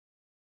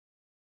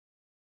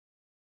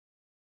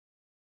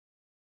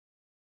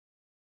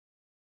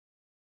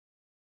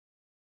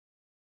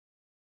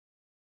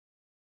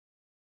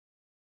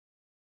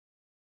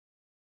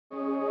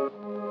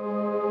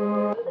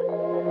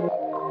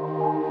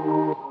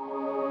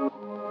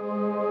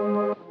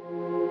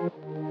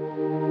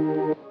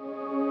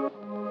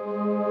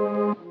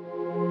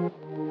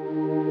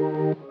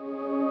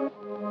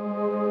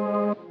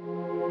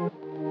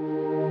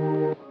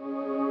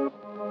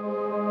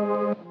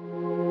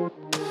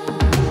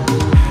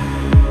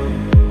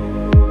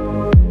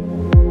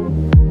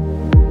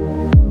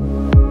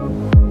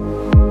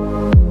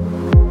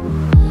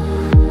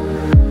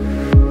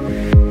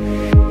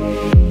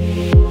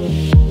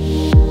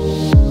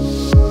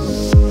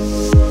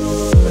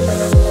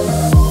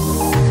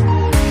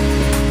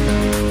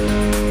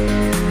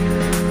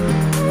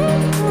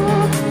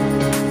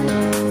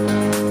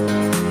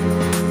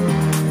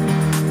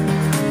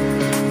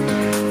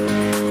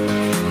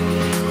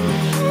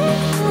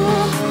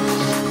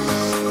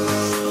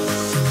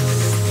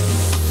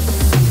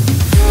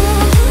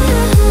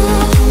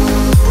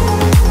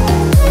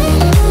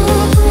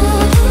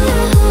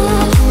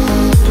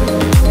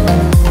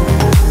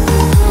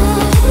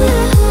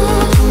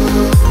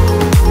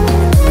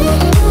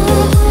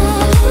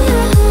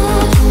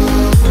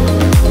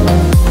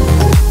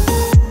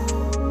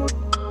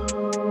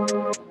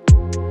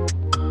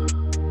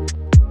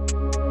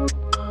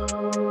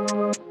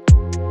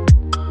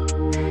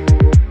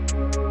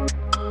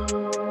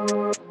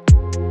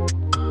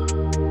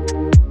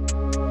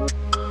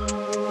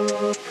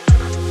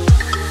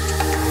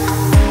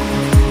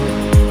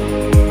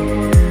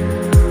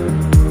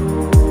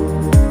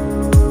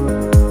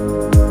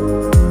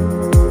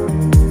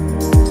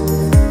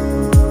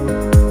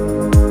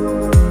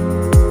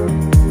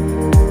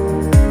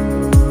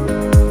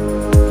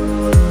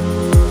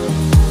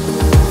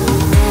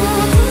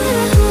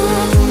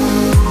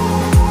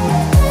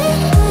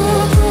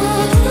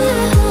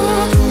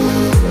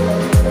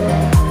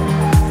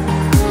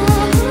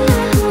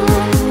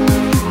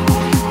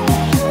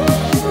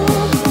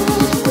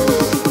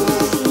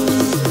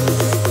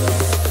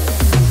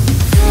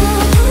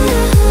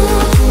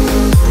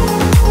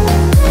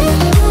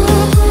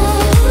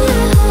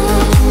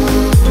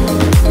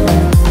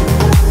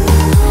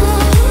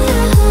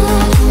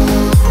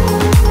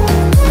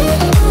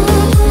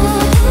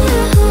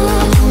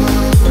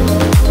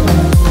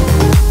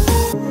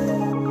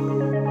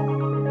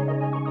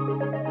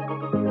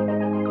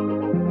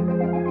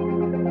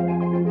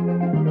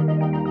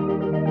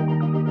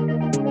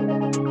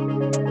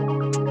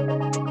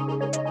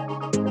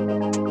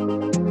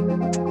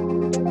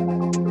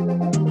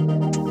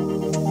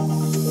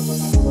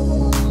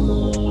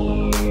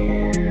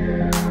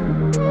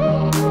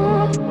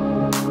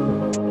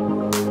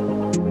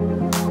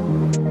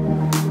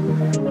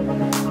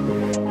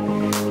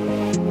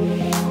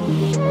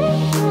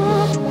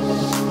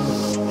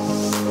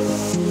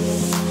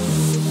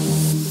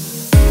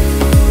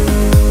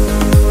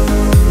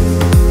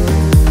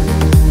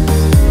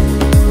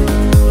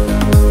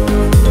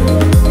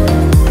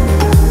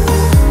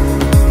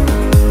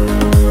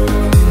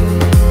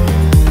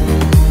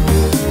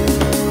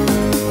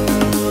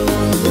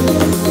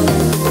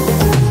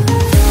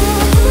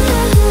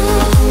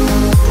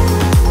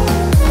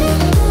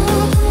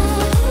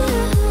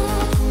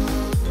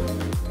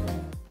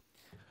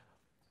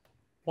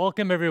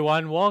Welcome,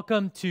 everyone.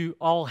 Welcome to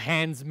All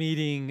Hands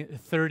Meeting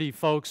 30,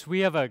 folks.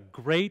 We have a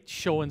great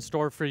show in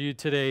store for you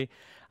today.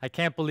 I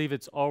can't believe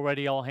it's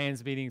already All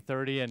Hands Meeting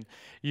 30, and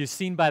you've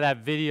seen by that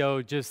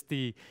video just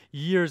the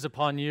years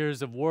upon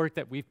years of work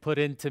that we've put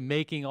into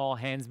making All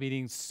Hands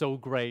Meetings so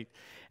great.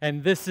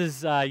 And this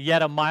is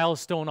yet a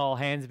milestone All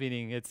Hands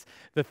Meeting. It's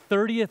the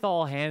 30th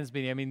All Hands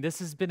Meeting. I mean, this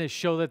has been a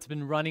show that's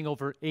been running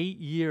over 8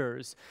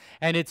 years,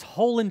 and its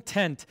whole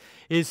intent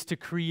is to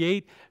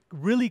create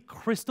really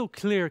crystal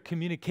clear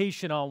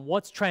communication on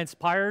what's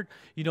transpired,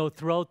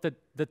 throughout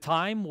the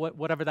time,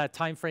 whatever that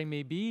time frame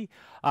may be,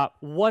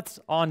 what's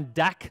on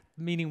deck,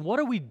 meaning what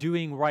are we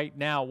doing right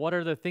now? What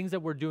are the things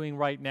that we're doing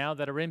right now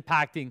that are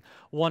impacting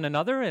one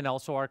another and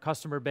also our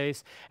customer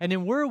base? And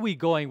then where are we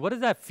going? What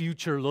does that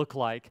future look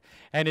like?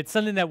 And it's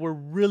something that we're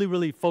really,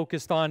 really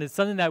focused on. It's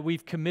something that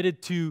we've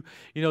committed to,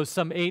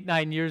 some 8,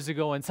 9 years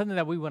ago, and something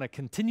that we want to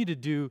continue to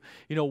do,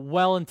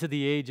 well into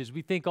the ages.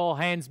 We think All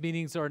Hands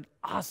Meetings are an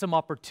awesome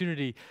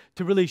opportunity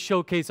to really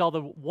showcase all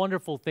the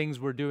wonderful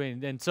things we're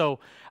doing. And so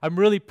I'm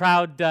really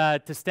proud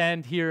to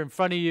stand here in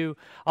front of you.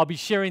 I'll be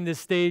sharing this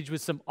stage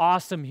with some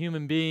awesome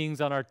human beings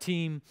on our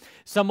team,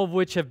 some of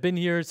which have been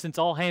here since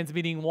All Hands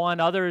Meeting 1.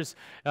 Others,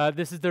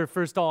 this is their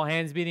first All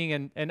Hands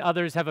Meeting, and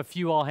others have a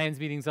few All Hands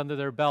Meetings under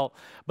their belt.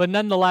 But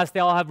nonetheless, they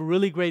all have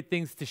really great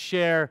things to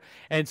share,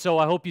 and so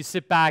I hope you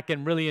sit back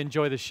and really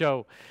enjoy the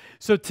show.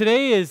 So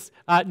today is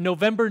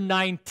November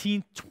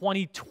 19th,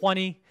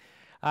 2020.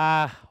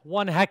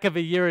 One heck of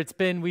a year it's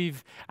been.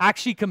 We've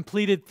actually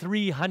completed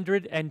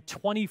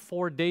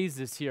 324 days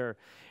this year.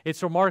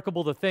 It's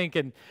remarkable to think,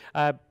 and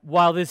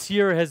while this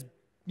year has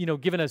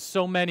given us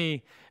so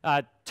many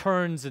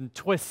turns and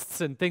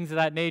twists and things of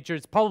that nature,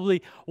 it's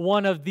probably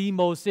one of the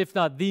most, if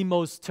not the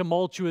most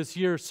tumultuous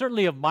year,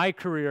 certainly of my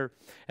career.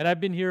 And I've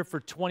been here for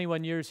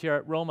 21 years here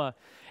at Roma.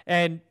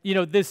 And,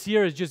 this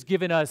year has just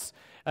given us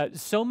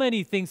so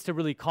many things to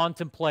really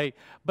contemplate.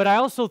 But I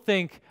also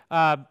think,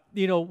 while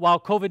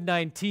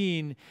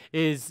COVID-19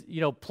 is,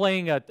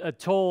 playing a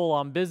toll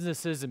on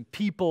businesses and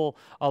people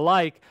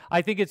alike,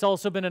 I think it's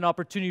also been an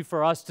opportunity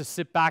for us to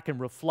sit back and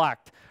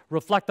reflect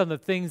on the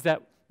things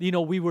that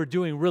we were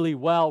doing really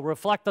well,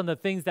 reflect on the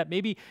things that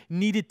maybe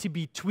needed to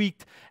be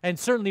tweaked, and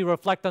certainly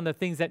reflect on the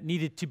things that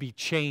needed to be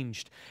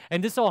changed.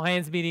 And this All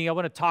Hands Meeting, I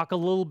want to talk a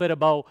little bit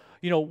about,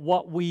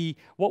 what we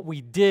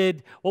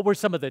did, what were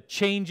some of the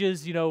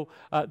changes,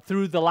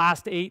 through the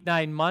last 8,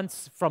 9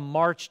 months from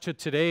March to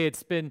today.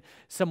 It's been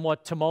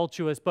somewhat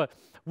tumultuous, but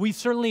we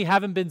certainly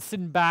haven't been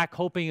sitting back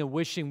hoping and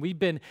wishing. We've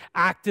been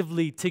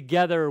actively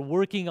together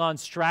working on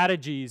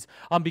strategies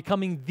on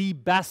becoming the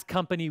best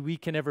company we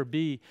can ever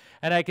be.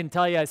 And I can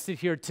tell you, I sit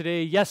here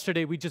today,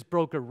 yesterday we just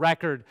broke a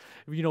record,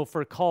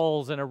 for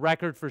calls and a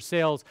record for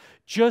sales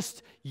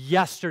just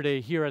yesterday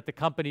here at the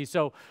company.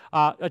 So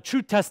a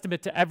true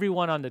testament to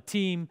everyone on the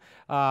team.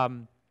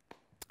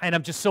 And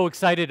I'm just so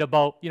excited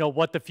about,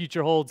 what the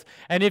future holds.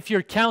 And if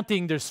you're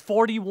counting, there's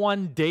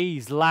 41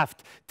 days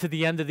left to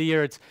the end of the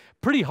year. It's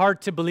pretty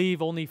hard to believe,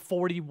 only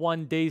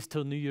 41 days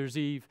till New Year's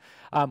Eve.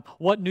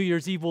 What New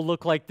Year's Eve will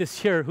look like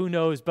this year, who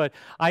knows? But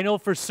I know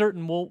for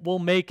certain we'll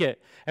make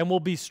it, and we'll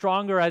be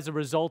stronger as a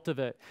result of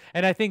it.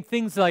 And I think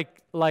things like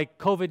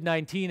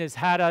COVID-19 has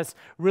had us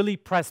really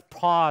press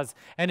pause,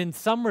 and in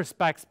some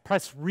respects,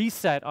 press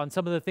reset on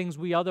some of the things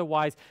we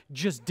otherwise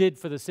just did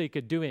for the sake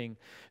of doing.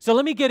 So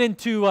let me get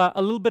into a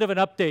little bit of an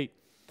update.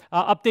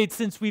 Update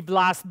since we've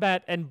last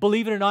met, and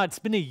believe it or not, it's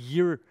been a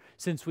year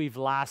since we've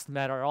last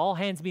met. Our All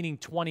Hands Meeting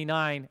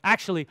 29,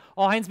 actually,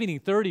 All Hands Meeting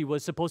 30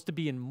 was supposed to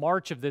be in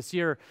March of this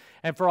year,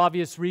 and for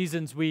obvious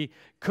reasons, we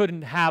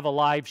couldn't have a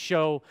live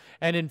show,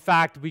 and in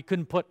fact, we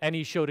couldn't put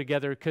any show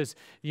together because,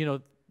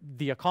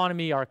 the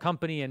economy, our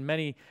company, and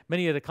many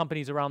of the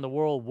companies around the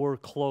world were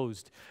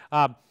closed.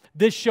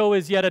 This show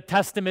is yet a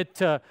testament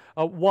to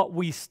what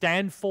we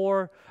stand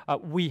for.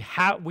 We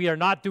are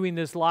not doing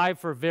this live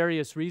for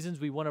various reasons.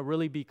 We want to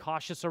really be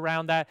cautious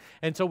around that.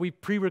 And so we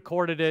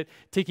pre-recorded it,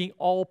 taking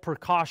all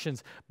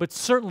precautions, but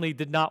certainly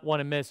did not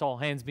want to miss All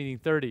Hands Meeting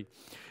 30.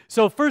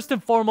 So first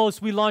and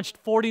foremost, we launched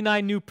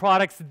 49 new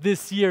products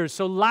this year.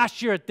 So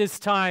last year at this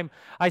time,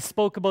 I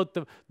spoke about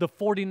the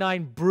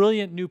 49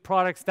 brilliant new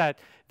products that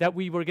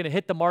we were going to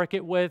hit the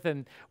market with,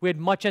 and we had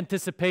much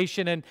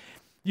anticipation. And,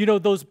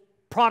 those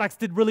products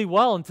did really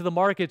well into the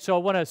market. So I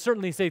want to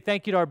certainly say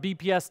thank you to our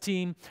BPS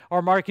team,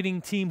 our marketing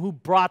team who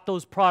brought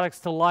those products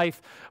to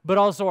life, but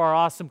also our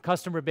awesome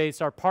customer base,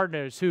 our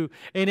partners who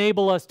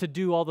enable us to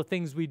do all the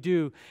things we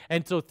do.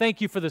 And so thank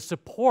you for the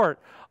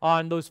support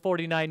on those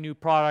 49 new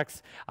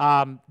products.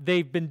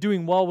 They've been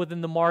doing well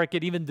within the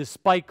market, even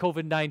despite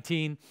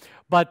COVID-19,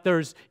 but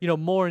there's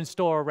more in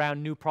store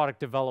around new product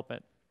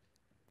development.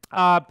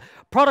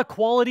 Product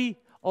quality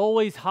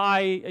always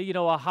high,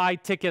 a high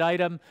ticket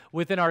item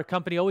within our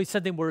company, always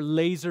something we're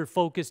laser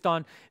focused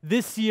on.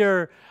 This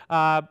year,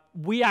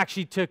 we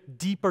actually took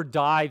deeper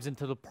dives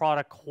into the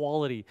product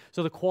quality,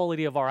 so the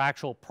quality of our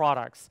actual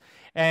products.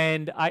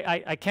 And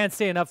I can't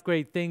say enough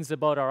great things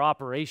about our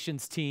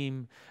operations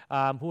team,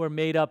 who are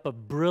made up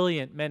of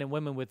brilliant men and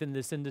women within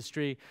this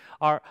industry,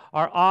 our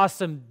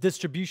awesome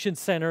distribution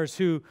centers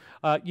who,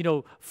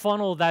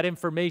 funnel that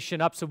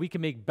information up so we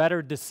can make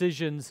better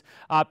decisions,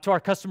 to our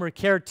customer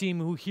care team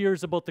who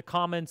hears about the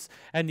comments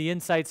and the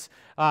insights,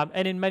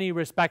 and in many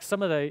respects,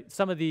 some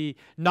of the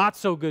not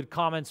so good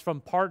comments from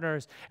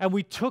partners. And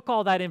we took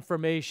all that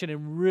information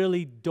and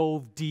really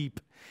dove deep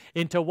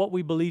into what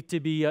we believe to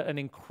be an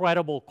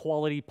incredible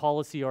quality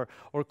policy or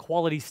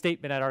quality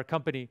statement at our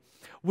company.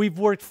 We've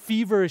worked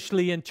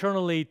feverishly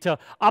internally to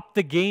up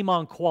the game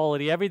on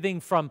quality, everything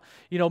from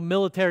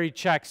military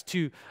checks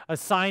to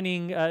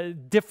assigning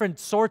different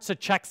sorts of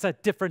checks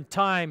at different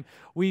time.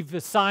 We've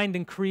assigned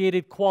and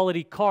created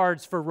quality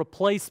cards for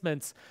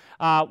replacements.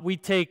 We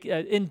take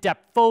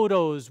in-depth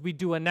photos, we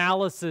do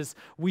analysis,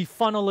 we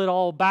funnel it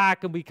all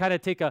back, and we kind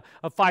of take a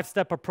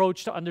five-step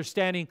approach to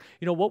understanding,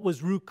 what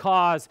was root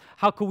cause,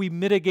 how could we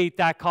mitigate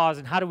that cause,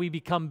 and how do we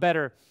become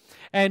better.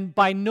 And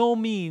by no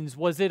means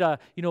was it a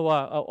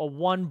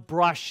one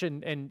brush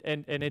and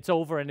it's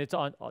over and it's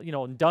on,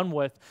 and done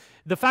with.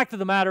 The fact of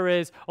the matter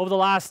is, over the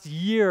last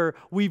year,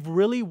 we've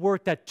really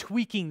worked at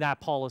tweaking that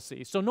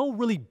policy. So no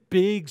really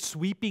big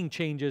sweeping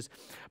changes,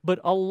 but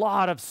a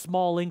lot of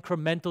small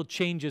incremental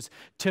changes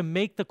to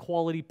make the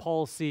quality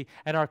policy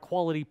and our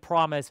quality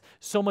promise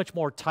so much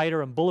more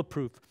tighter and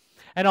bulletproof.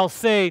 And I'll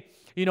say,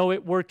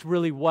 it worked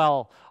really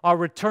well. Our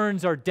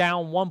returns are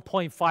down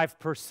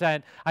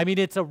 1.5%. I mean,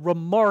 it's a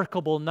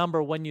remarkable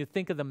number when you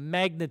think of the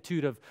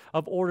magnitude of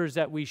orders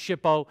that we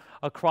ship out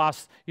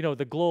across,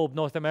 the globe,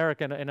 North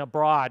America and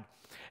abroad.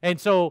 And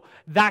so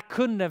that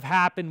couldn't have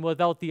happened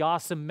without the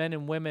awesome men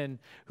and women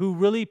who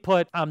really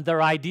put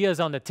their ideas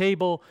on the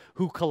table,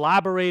 who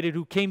collaborated,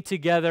 who came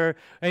together,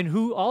 and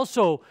who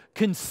also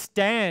can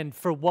stand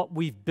for what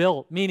we've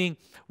built. Meaning,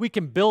 we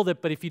can build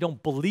it, but if you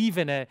don't believe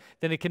in it,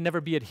 then it can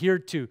never be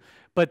adhered to.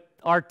 But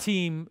our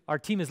team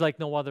is like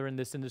no other in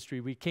this industry.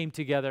 We came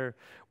together,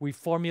 we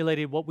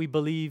formulated what we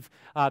believe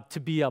to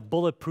be a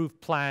bulletproof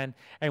plan,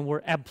 and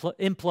we're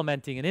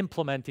implementing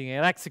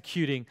and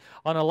executing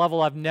on a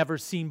level I've never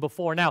seen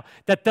before. Now,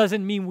 that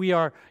doesn't mean we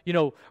are,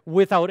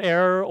 without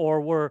error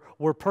or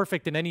we're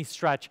perfect in any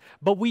stretch,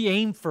 but we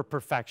aim for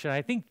perfection.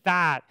 I think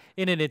that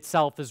in and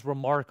itself is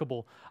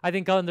remarkable. I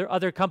think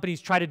other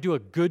companies try to do a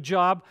good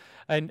job,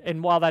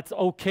 and while that's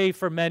okay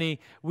for many,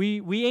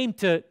 we aim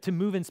to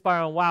move,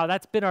 inspire, and wow.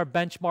 That's been our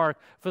benchmark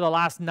for the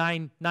last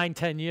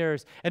 10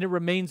 years, and it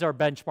remains our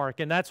benchmark,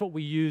 and that's what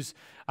we use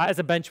as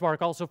a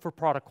benchmark also for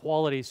product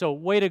quality. So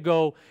way to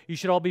go. You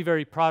should all be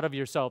very proud of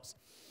yourselves.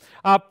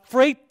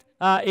 Freight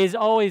is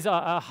always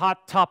a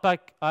hot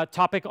topic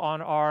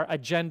on our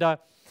agenda.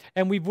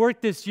 And we've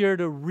worked this year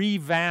to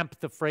revamp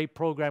the freight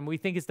program. We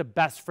think it's the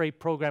best freight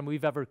program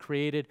we've ever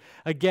created.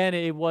 Again,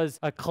 it was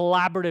a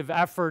collaborative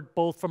effort,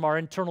 both from our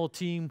internal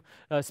team,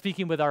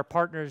 speaking with our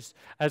partners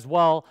as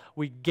well.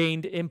 We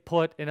gained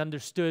input and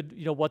understood,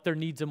 what their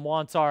needs and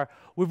wants are.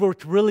 We've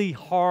worked really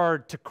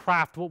hard to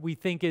craft what we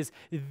think is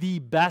the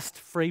best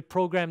freight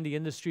program the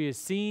industry has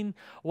seen,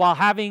 while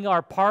having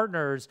our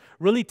partners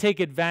really take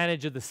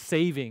advantage of the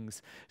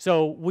savings.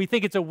 So we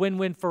think it's a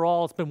win-win for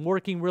all. It's been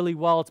working really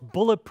well. It's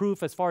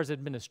bulletproof as far as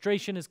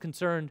administration is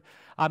concerned,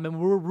 and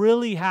we're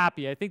really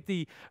happy. I think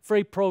the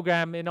freight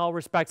program in all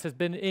respects has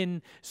been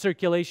in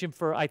circulation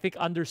for, I think,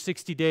 under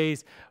 60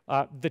 days,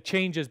 the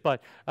changes,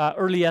 but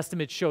early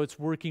estimates show it's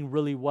working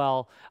really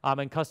well,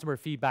 and customer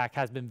feedback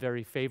has been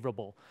very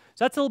favorable.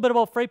 So that's a little bit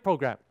about freight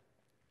program.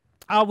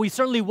 We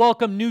certainly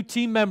welcome new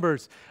team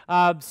members.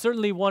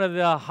 Certainly one of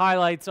the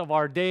highlights of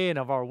our day and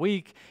of our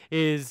week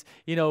is,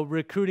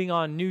 recruiting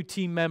on new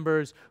team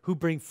members who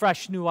bring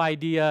fresh new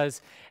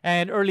ideas.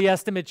 And early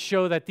estimates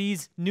show that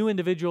these new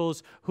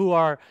individuals who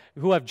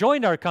have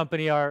joined our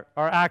company are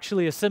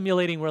actually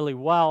assimilating really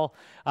well.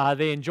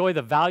 They enjoy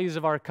the values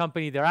of our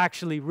company. They're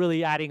actually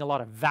really adding a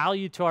lot of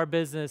value to our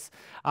business.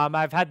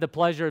 I've had the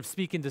pleasure of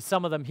speaking to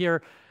some of them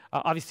here.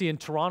 Obviously in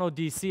Toronto,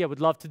 DC, I would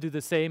love to do the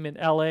same in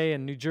LA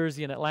and New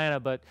Jersey and Atlanta,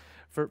 but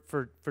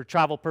for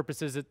travel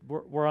purposes,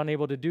 we're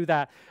unable to do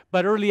that.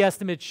 But early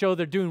estimates show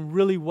they're doing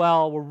really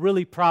well. We're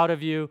really proud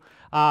of you,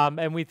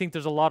 and we think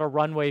there's a lot of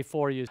runway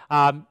for you.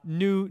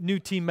 New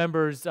team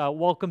members,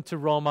 welcome to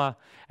Roma,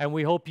 and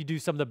we hope you do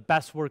some of the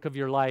best work of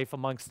your life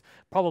amongst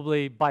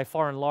probably by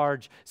far and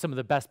large some of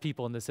the best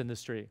people in this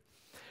industry.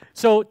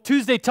 So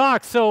Tuesday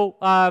Talk. So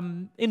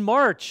in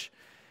March,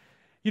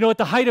 at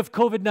the height of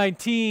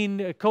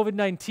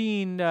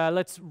COVID-19,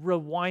 let's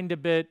rewind a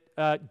bit.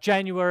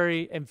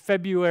 January and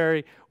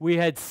February, we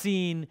had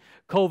seen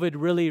COVID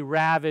really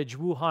ravage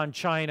Wuhan,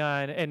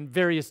 China, and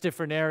various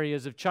different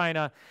areas of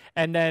China,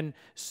 and then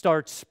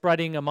start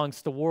spreading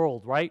amongst the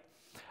world, right?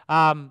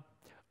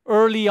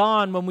 early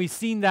on, when we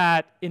seen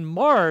that in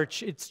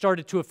March, it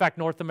started to affect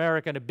North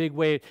America in a big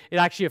way. It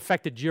actually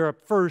affected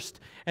Europe first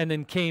and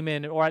then came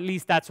in, or at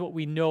least that's what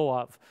we know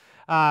of.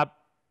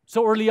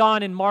 So early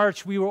on in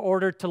March, we were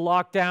ordered to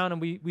lock down,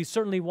 and we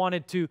certainly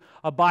wanted to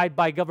abide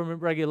by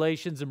government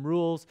regulations and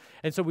rules,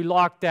 and so we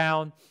locked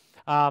down.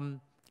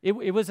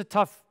 It was a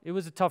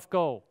tough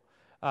go.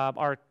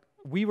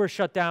 We were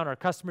shut down, our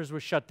customers were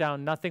shut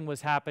down, nothing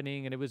was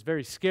happening, and it was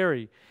very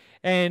scary.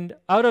 And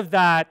out of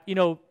that, you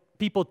know,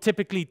 people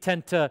typically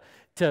tend to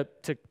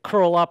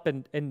curl up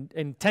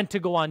and tend to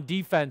go on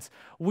defense.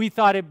 We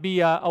thought it'd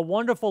be a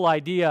wonderful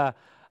idea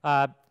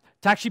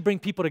to actually bring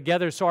people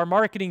together. So our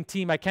marketing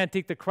team, I can't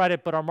take the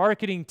credit, but our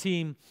marketing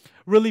team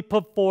really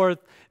put forth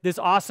this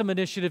awesome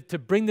initiative to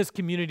bring this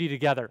community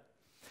together.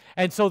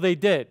 And so they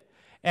did.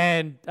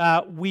 And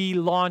we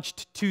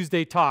launched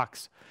Tuesday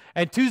Talks.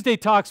 And Tuesday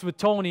Talks with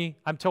Tony,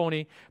 I'm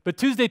Tony, but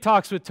Tuesday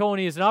Talks with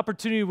Tony is an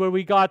opportunity where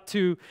we got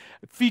to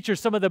feature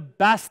some of the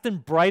best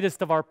and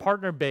brightest of our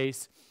partner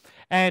base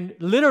and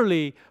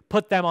literally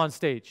put them on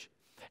stage.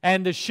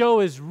 And the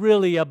show is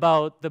really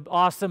about the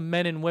awesome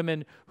men and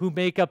women who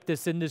make up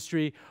this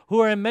industry, who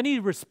are in many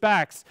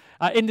respects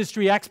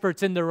industry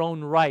experts in their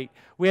own right.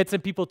 We had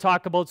some people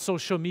talk about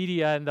social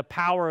media and the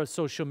power of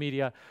social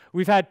media.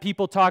 We've had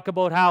people talk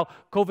about how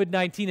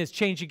COVID-19 has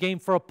changed the game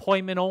for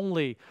appointment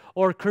only,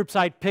 or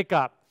curbside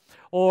pickup,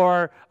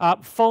 or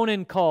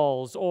phone-in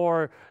calls,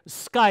 or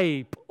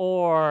Skype,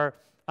 or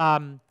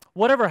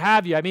whatever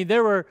have you. I mean,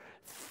 there were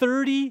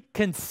 30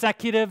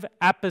 consecutive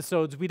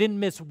episodes. We didn't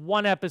miss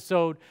one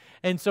episode.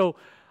 And so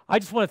I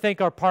just want to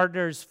thank our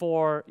partners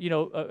for, you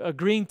know,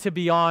 agreeing to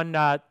be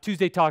on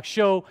Tuesday Talk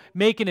show,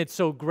 making it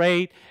so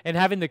great, and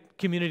having the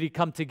community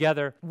come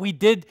together. We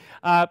did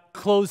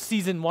close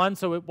season 1,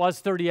 so it was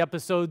 30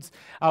 episodes.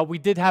 We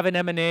did have an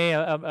M&A,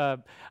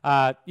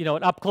 you know,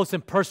 an up close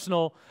and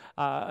personal,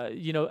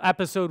 you know,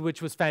 episode,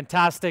 which was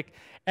fantastic.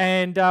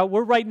 And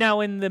we're right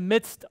now in the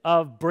midst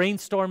of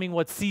brainstorming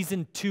what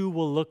season 2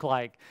 will look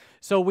like.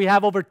 So we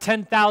have over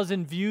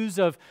 10,000 views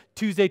of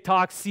Tuesday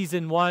Talk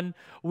season 1.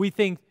 We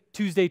think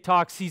Tuesday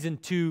Talk season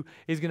 2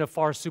 is going to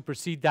far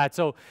supersede that.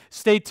 So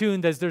stay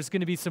tuned, as there's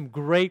going to be some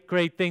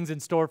great things in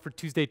store for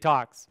Tuesday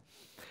Talks.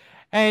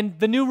 And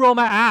the new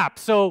Roma app.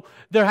 So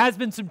there has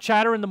been some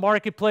chatter in the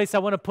marketplace. I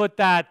want to put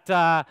that,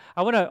 I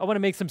want to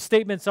make some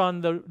statements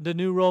on the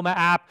new Roma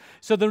app.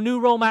 So the new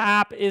Roma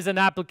app is an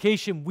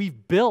application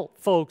we've built,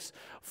 folks,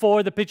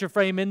 for the picture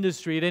frame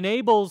industry. It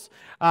enables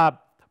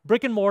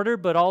brick and mortar,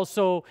 but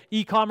also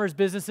e-commerce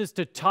businesses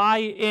to tie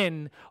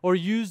in or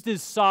use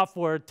this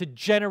software to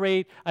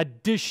generate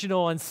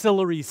additional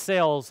ancillary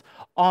sales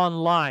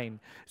online.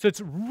 So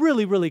it's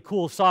really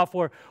cool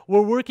software.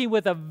 We're working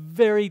with a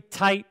very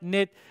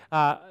tight-knit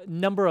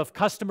number of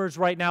customers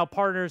right now,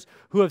 partners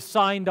who have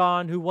signed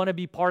on, who want to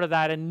be part of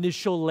that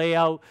initial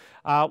layout.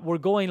 We're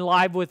going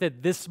live with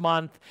it this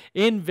month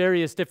in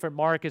various different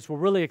markets. We're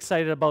really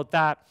excited about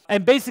that.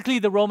 And basically,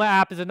 the Roma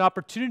app is an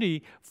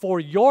opportunity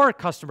for your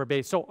customer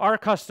base, so our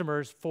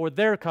customers, for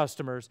their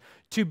customers,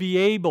 to be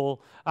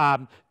able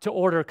to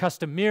order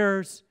custom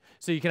mirrors.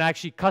 So you can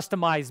actually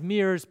customize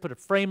mirrors, put a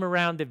frame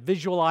around it,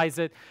 visualize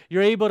it.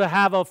 You're able to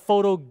have a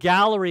photo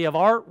gallery of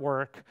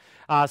artwork,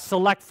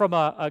 select from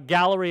a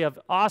gallery of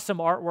awesome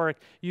artwork.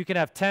 You can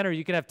have 10 or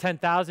you can have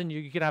 10,000.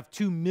 You can have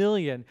 2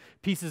 million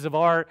pieces of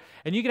art,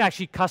 and you can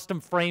actually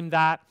custom frame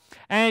that.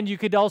 And you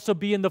could also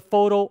be in the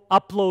photo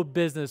upload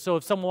business. So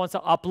if someone wants to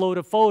upload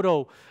a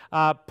photo,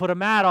 put a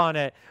mat on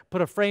it,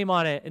 put a frame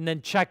on it, and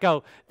then check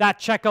out. That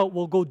checkout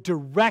will go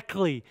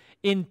directly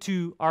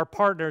into our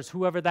partners,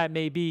 whoever that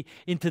may be,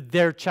 into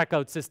their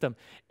checkout system.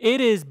 It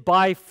is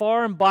by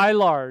far and by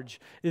large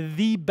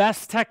the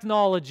best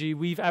technology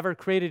we've ever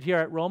created here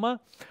at Roma,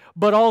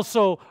 but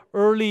also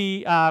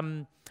early,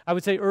 I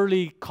would say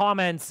early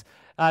comments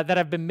that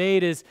have been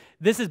made is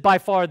this is by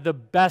far the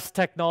best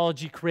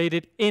technology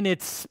created in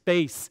its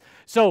space.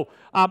 So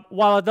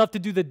while I'd love to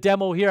do the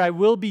demo here, I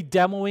will be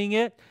demoing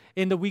it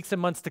in the weeks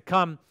and months to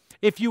come.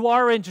 If you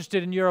are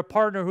interested and you're a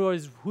partner who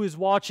is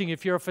watching,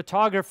 if you're a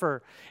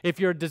photographer, if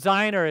you're a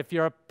designer, if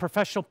you're a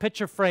professional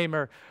picture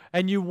framer,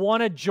 and you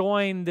want to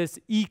join this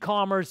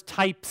e-commerce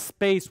type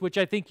space, which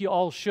I think you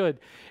all should,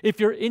 if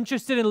you're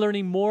interested in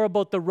learning more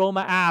about the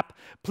Roma app,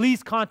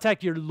 please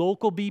contact your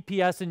local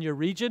BPS in your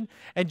region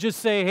and just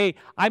say, hey,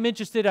 I'm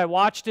interested. I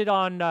watched it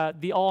on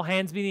the All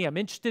Hands meeting. I'm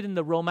interested in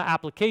the Roma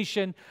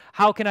application.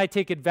 How can I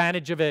take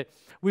advantage of it?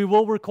 We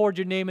will record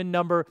your name and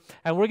number,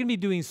 and we're going to be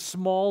doing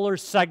smaller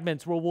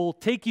segments where we'll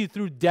take you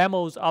through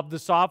demos of the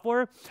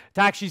software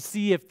to actually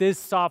see if this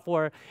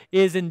software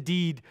is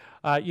indeed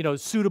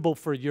suitable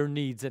for your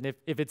needs and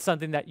if it's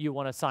something that you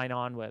want to sign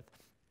on with.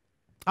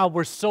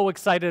 We're so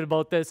excited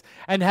about this.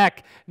 And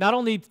heck, not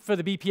only for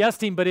the BPS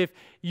team, but if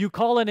you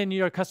call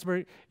into our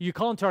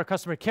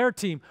customer care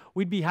team,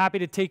 we'd be happy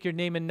to take your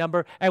name and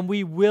number, and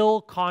we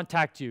will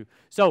contact you.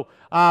 So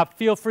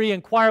feel free,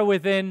 inquire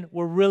within.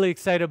 We're really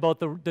excited about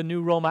the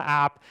new Roma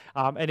app,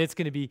 and it's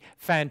going to be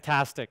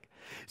fantastic.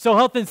 So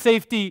health and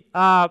safety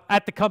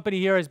at the company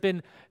here has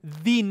been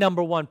the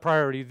 #1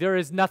 priority. There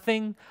is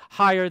nothing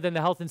higher than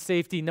the health and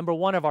safety,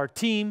 #1 of our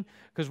team,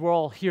 because we're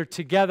all here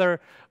together,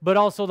 but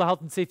also the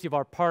health and safety of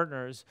our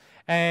partners.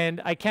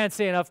 And I can't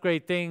say enough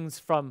great things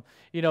from,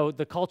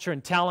 the culture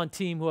and talent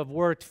team who have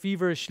worked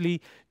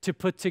feverishly to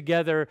put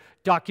together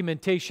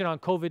documentation on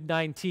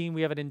COVID-19.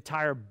 We have an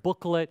entire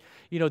booklet,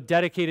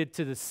 dedicated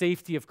to the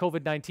safety of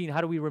COVID-19.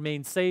 How do we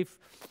remain safe?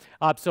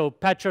 So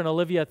Petra and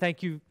Olivia,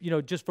 thank you,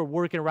 just for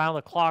working around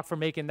the clock for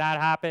making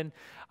that happen.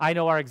 I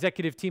know our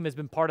executive team has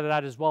been part of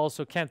that as well,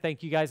 so can't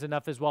thank you guys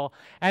enough as well,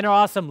 and our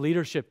awesome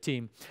leadership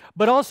team.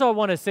 But also I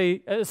want to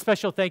say a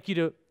special thank you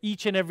to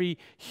each and every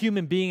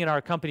human being in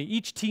our company,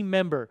 each team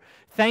member.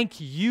 Thank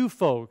you,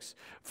 folks,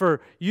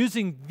 for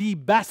using the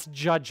best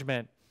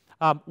judgment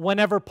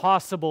whenever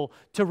possible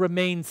to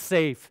remain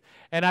safe.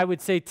 And I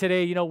would say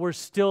today, we're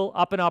still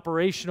up and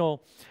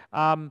operational,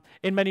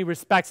 in many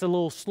respects a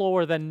little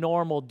slower than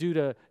normal due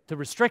to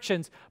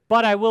restrictions.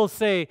 But I will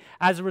say,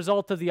 as a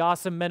result of the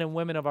awesome men and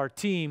women of our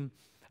team,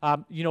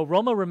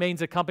 Roma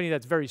remains a company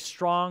that's very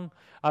strong,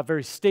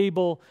 very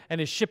stable,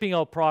 and is shipping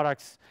out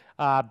products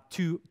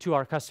to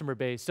our customer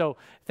base. So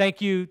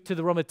thank you to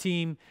the Roma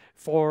team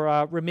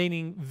for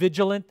remaining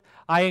vigilant.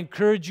 I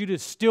encourage you to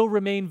still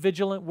remain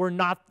vigilant. We're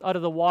not out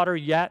of the water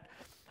yet.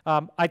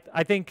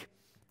 I think,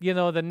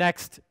 the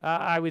next,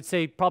 I would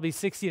say probably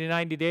 60 to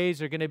 90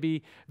 days are going to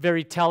be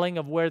very telling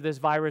of where this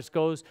virus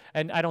goes,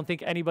 and I don't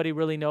think anybody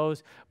really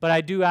knows. But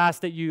I do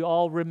ask that you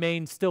all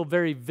remain still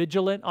very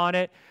vigilant on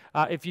it.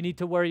 If you need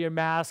to wear your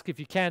mask, if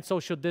you can't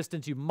social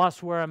distance, you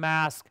must wear a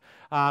mask.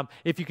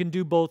 If you can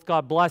do both,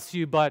 God bless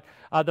you. But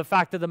the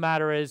fact of the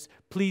matter is,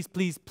 please,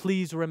 please,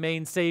 please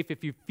remain safe.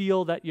 If you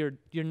feel that you're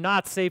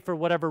not safe for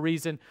whatever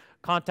reason,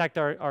 contact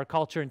our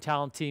culture and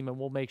talent team, and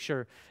we'll make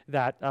sure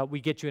that we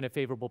get you in a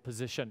favorable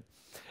position.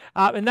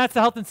 And that's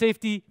the health and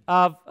safety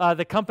of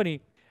the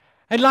company.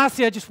 And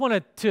lastly, I just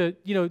wanted to,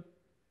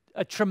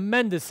 a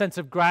tremendous sense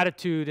of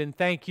gratitude and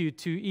thank you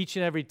to each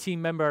and every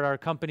team member at our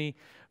company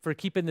for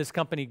keeping this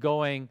company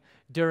going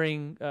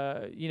during,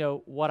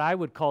 what I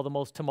would call the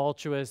most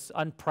tumultuous,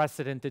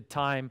 unprecedented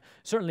time,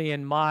 certainly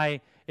in my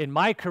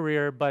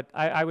career, but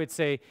I would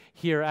say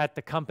here at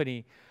the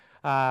company.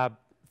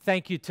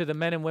 Thank you to the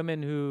men and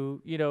women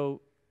who,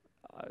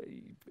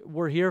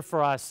 were here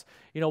for us,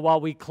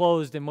 while we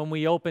closed. And when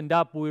we opened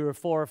up, we were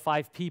 4 or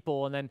 5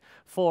 people, and then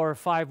 4 or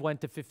 5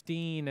 went to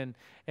 15,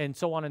 and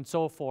so on and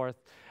so forth.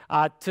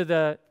 To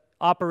the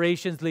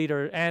operations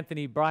leader,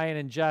 Anthony, Brian,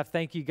 and Jeff,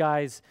 thank you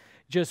guys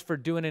just for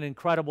doing an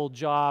incredible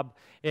job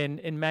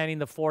in manning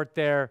the fort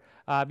there.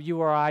 You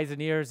were our eyes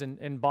and ears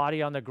and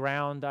body on the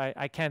ground.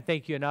 I can't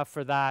thank you enough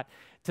for that.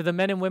 To the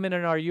men and women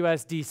in our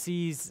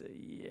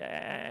USDCs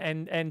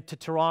and to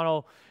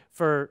Toronto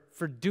for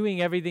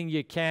doing everything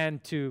you can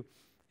to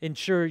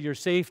ensure your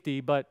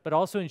safety, but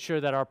also ensure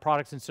that our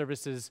products and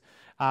services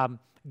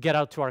get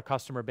out to our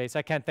customer base.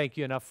 I can't thank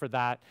you enough for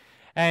that.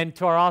 And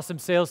to our awesome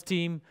sales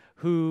team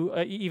who,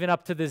 even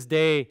up to this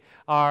day,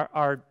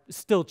 are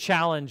still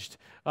challenged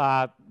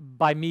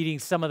by meeting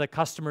some of the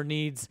customer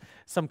needs.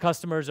 Some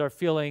customers are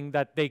feeling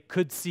that they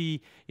could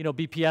see,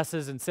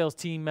 BPSs and sales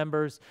team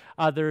members.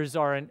 Others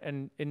are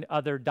in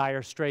other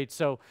dire straits.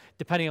 So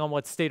depending on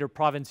what state or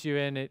province you're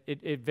in,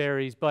 it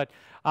varies. But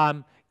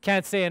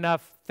can't say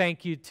enough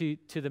thank you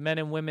to the men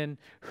and women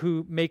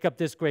who make up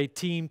this great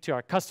team, to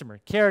our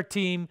customer care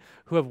team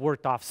who have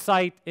worked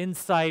off-site,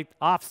 in-site,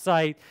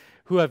 off-site,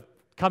 who have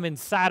come in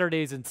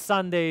Saturdays and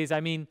Sundays. I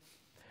mean,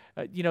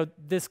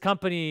 this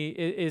company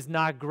is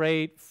not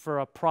great for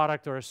a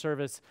product or a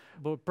service,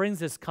 but what brings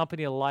this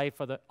company to life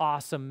are the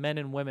awesome men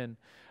and women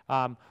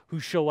who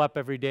show up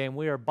every day. And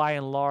we are, by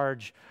and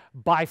large,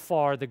 by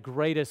far the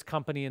greatest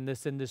company in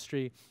this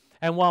industry.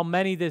 And while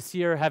many this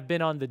year have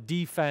been on the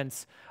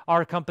defense,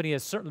 our company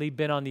has certainly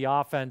been on the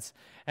offense.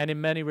 And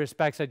in many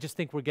respects, I just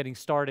think we're getting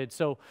started.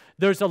 So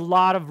there's a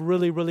lot of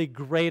really, really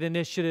great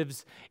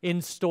initiatives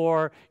in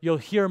store. You'll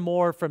hear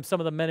more from some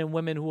of the men and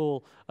women who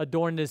will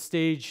adorn this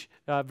stage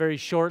very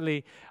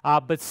shortly.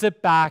 But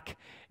sit back,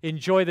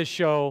 enjoy the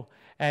show,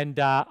 and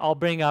I'll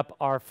bring up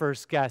our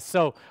first guest.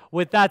 So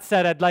with that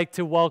said, I'd like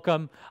to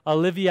welcome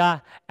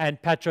Olivia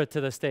and Petra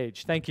to the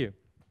stage. Thank you.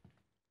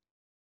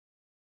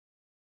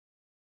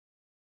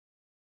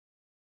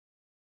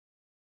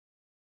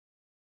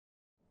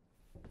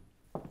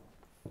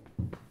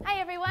 Hi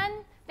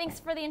everyone, thanks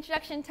for the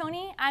introduction,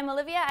 Tony. I'm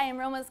Olivia, I am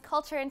Roma's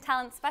Culture and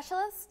Talent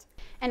Specialist.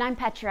 And I'm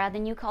Petra, the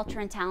new Culture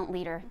and Talent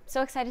Leader.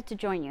 So excited to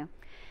join you.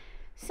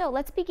 So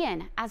let's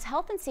begin. As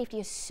health and safety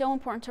is so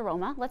important to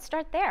Roma, let's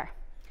start there.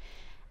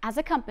 As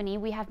a company,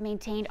 we have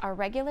maintained our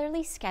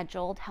regularly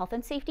scheduled health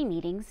and safety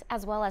meetings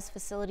as well as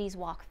facilities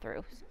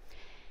walkthroughs.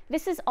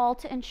 This is all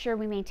to ensure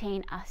we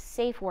maintain a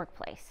safe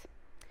workplace.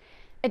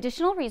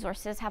 Additional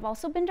resources have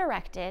also been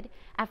directed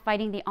at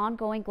fighting the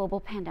ongoing global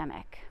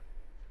pandemic.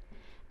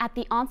 At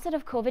the onset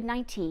of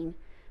COVID-19,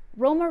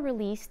 Roma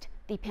released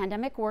the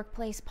Pandemic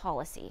Workplace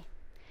Policy.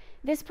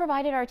 This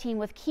provided our team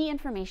with key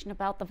information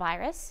about the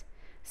virus,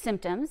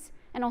 symptoms,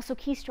 and also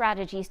key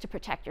strategies to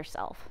protect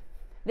yourself.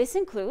 This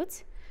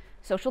includes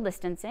social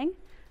distancing,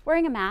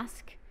 wearing a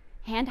mask,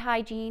 hand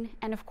hygiene,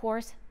 and of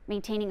course,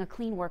 maintaining a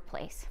clean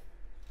workplace.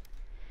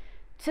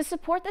 To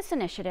support this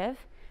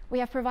initiative, we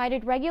have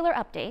provided regular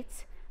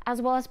updates,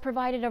 as well as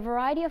provided a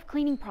variety of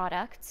cleaning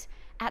products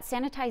at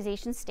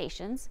sanitization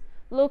stations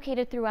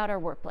located throughout our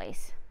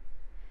workplace.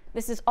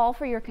 This is all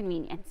for your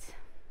convenience.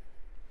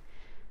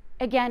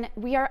 Again,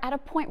 we are at a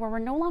point where we're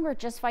no longer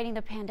just fighting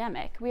the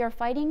pandemic, we are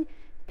fighting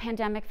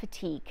pandemic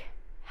fatigue.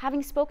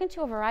 Having spoken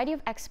to a variety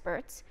of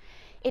experts,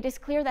 it is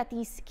clear that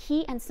these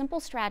key and simple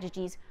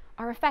strategies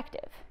are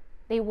effective.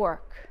 They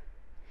work.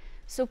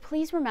 So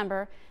please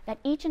remember that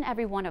each and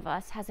every one of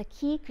us has a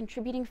key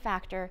contributing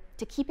factor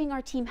to keeping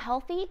our team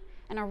healthy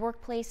and our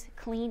workplace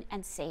clean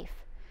and safe.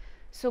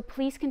 So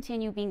please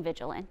continue being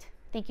vigilant.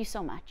 Thank you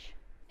so much.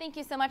 Thank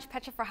you so much,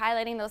 Petra, for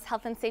highlighting those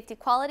health and safety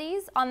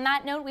qualities. On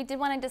that note, we did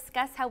want to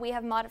discuss how we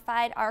have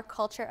modified our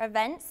culture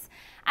events.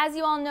 As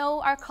you all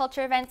know, our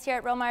culture events here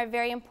at Roma are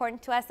very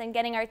important to us in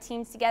getting our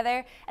teams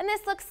together, and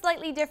this looks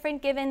slightly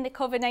different given the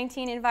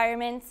COVID-19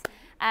 environment.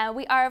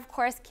 We are, of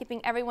course,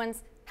 keeping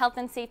everyone's health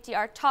and safety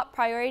our top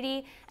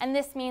priority, and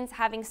this means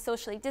having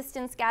socially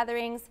distanced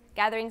gatherings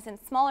in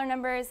smaller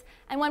numbers,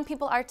 and when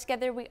people are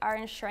together, we are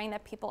ensuring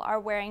that people are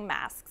wearing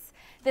masks.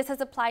 This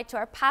has applied to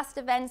our past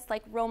events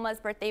like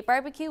Roma's birthday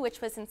barbecue, which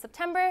was in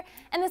September,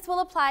 and this will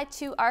apply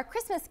to our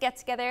Christmas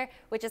get-together,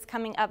 which is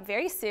coming up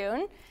very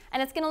soon.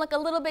 And it's going to look a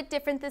little bit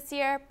different this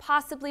year,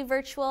 possibly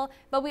virtual,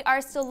 but we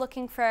are still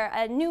looking for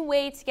a new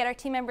way to get our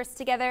team members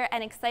together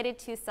and excited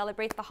to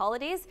celebrate the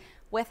holidays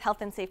with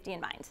health and safety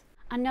in mind.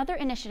 Another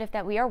initiative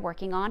that we are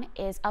working on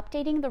is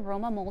updating the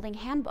Roma Moulding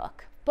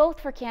handbook, both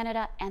for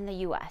Canada and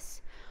the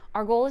US.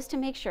 Our goal is to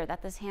make sure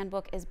that this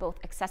handbook is both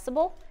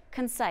accessible,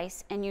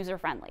 concise, and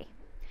user-friendly.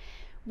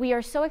 We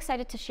are so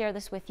excited to share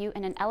this with you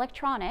in an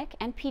electronic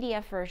and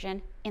PDF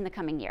version in the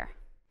coming year.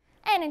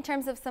 And in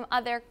terms of some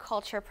other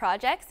culture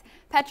projects,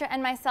 Petra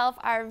and myself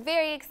are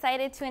very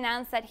excited to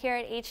announce that here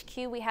at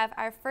HQ we have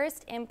our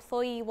first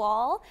employee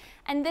wall,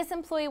 and this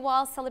employee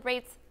wall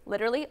celebrates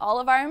literally all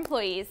of our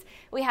employees.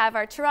 We have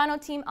our Toronto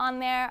team on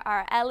there,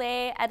 our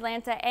LA,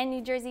 Atlanta, and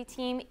New Jersey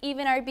team,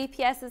 even our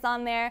BPS is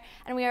on there,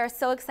 and we are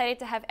so excited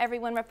to have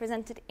everyone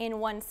represented in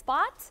one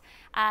spot.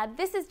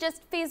 This is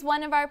just phase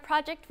one of our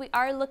project. We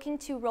are looking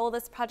to roll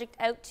this project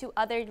out to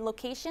other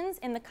locations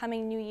in the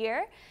coming new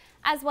year,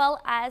 as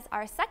well as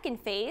our second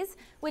phase,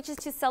 which is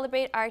to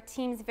celebrate our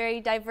team's very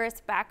diverse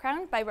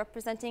background by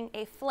representing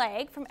a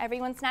flag from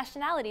everyone's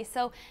nationality.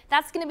 So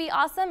that's going to be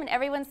awesome, and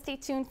everyone stay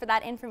tuned for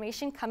that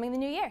information coming the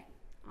new year.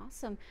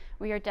 Awesome.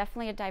 We are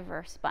definitely a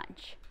diverse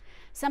bunch.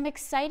 Some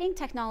exciting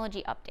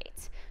technology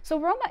updates. So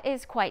Roma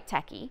is quite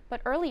techy,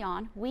 but early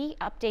on we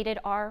updated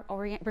our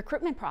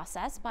recruitment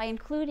process by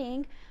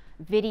including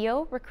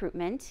video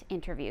recruitment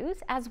interviews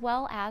as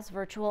well as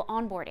virtual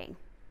onboarding.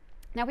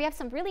 Now we have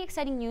some really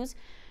exciting news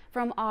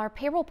from our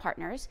payroll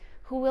partners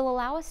who will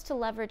allow us to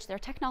leverage their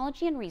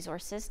technology and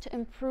resources to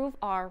improve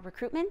our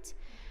recruitment,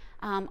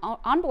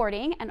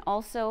 onboarding, and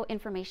also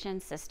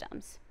information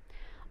systems.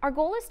 Our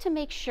goal is to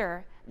make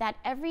sure that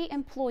every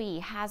employee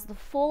has the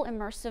full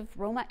immersive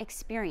Roma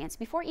experience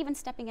before even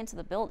stepping into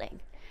the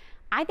building.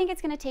 I think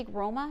it's going to take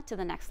Roma to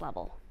the next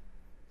level.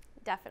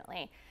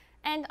 Definitely.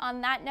 And on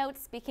that note,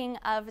 speaking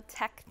of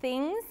tech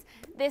things,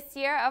 this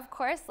year, of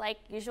course, like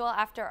usual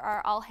after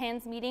our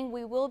all-hands meeting,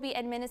 we will be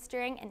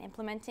administering and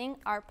implementing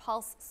our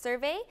Pulse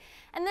survey.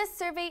 And this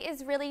survey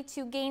is really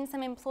to gain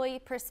some employee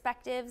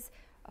perspectives,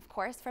 of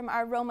course, from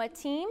our Roma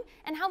team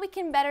and how we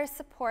can better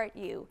support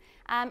you.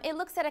 It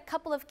looks at a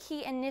couple of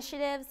key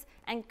initiatives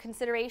and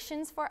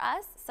considerations for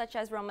us, such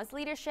as Roma's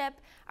leadership,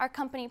 our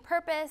company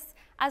purpose,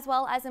 as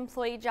well as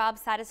employee job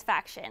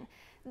satisfaction.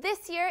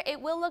 This year,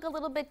 it will look a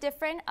little bit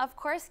different, of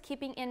course,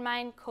 keeping in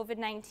mind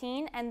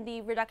COVID-19 and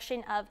the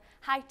reduction of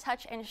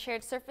high-touch and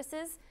shared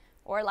surfaces,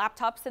 or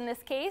laptops in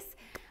this case.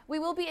 We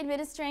will be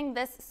administering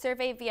this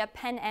survey via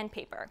pen and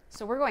paper.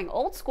 So we're going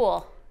old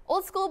school.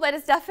 Old school, but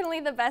it's definitely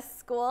the best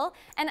school.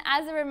 And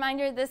as a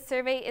reminder, this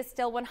survey is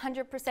still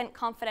 100%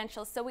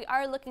 confidential, so we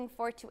are looking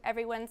forward to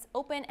everyone's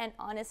open and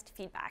honest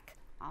feedback.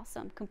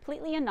 Awesome,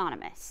 completely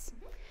anonymous.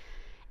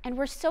 And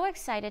we're so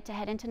excited to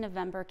head into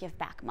November Give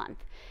Back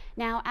Month.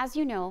 Now, as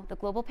you know, the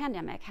global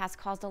pandemic has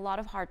caused a lot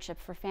of hardship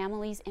for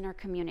families in our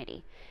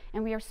community,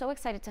 and we are so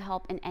excited to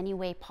help in any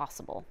way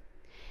possible.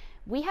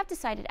 We have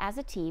decided as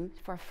a team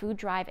for a food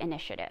drive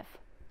initiative.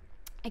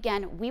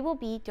 Again, we will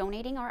be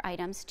donating our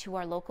items to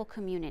our local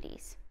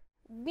communities.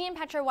 Me and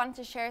Petra wanted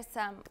to share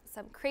some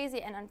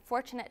crazy and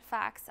unfortunate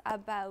facts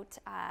about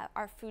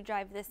our food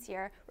drive this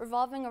year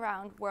revolving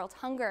around world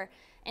hunger.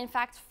 In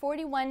fact,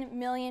 41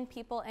 million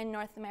people in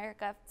North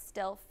America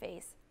still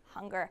face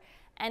hunger.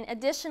 And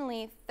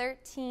additionally,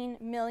 13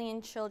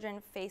 million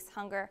children face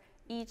hunger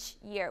each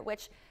year,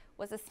 which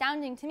was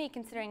astounding to me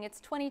considering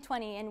it's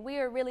 2020 and we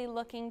are really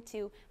looking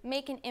to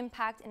make an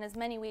impact in as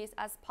many ways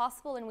as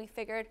possible, and we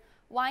figured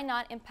why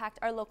not impact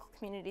our local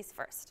communities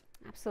first?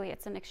 Absolutely,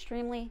 it's an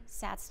extremely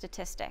sad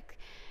statistic.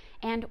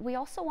 And we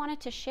also wanted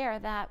to share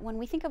that when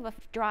we think of a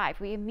drive,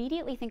 we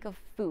immediately think of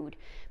food,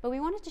 but we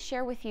wanted to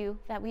share with you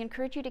that we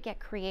encourage you to get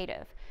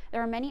creative.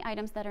 There are many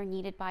items that are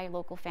needed by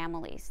local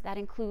families. That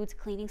includes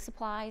cleaning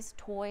supplies,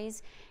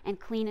 toys, and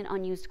clean and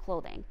unused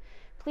clothing.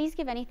 Please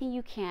give anything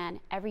you can.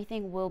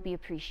 Everything will be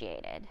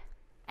appreciated.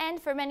 And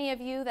for many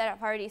of you that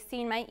have already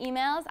seen my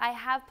emails, I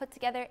have put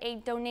together a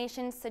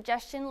donation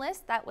suggestion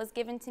list that was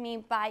given to me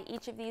by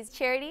each of these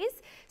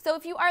charities. So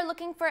if you are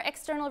looking for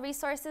external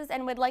resources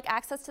and would like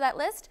access to that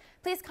list,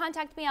 please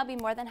contact me. I'll be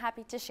more than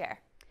happy to share.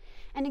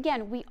 And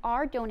again, we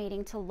are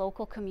donating to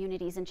local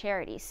communities and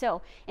charities.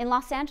 So in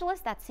Los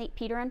Angeles, that's St.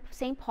 Peter and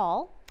St.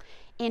 Paul.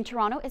 In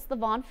Toronto, it's the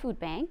Vaughan Food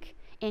Bank.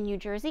 In New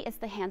Jersey, it's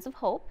the Hands of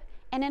Hope.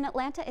 And in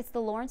Atlanta, it's the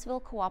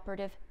Lawrenceville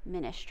Cooperative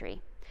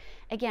Ministry.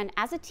 Again,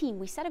 as a team,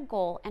 we set a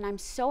goal, and I'm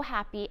so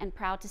happy and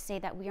proud to say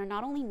that we are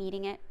not only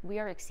meeting it, we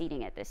are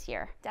exceeding it this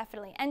year.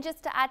 Definitely. And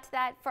just to add to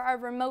that, for our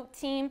remote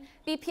team,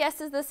 BPS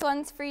is this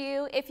one's for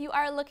you. If you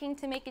are looking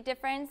to make a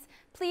difference,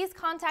 please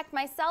contact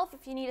myself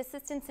if you need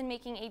assistance in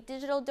making a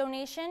digital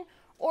donation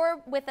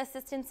or with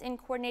assistance in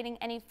coordinating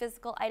any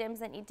physical items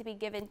that need to be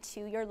given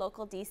to your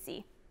local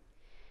DC.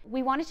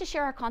 We wanted to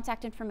share our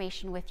contact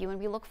information with you, and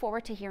we look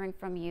forward to hearing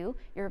from you,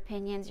 your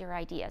opinions, your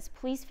ideas.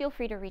 Please feel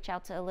free to reach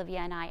out to Olivia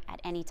and I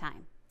at any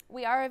time.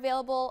 We are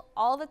available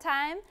all the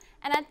time,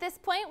 and at this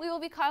point, we will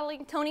be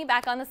calling Tony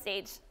back on the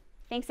stage.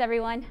 Thanks,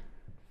 everyone.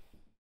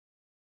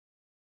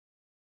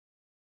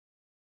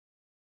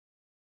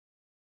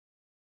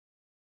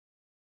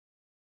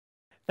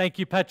 Thank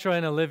you, Petra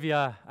and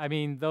Olivia. I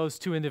mean, those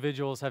two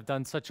individuals have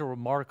done such a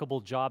remarkable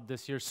job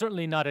this year.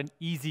 Certainly not an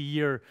easy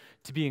year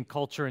to be in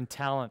culture and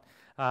talent.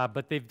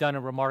 But they've done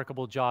a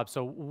remarkable job.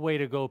 So way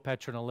to go,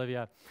 Petra and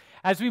Olivia.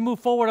 As we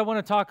move forward, I want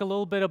to talk a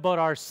little bit about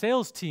our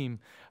sales team.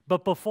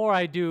 But before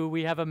I do,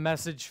 we have a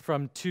message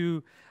from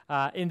two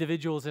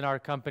individuals in our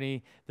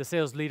company, the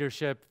sales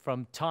leadership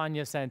from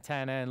Tanya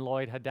Santana and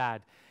Lloyd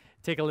Haddad.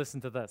 Take a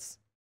listen to this.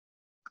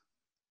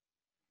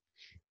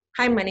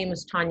 Hi, my name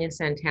is Tanya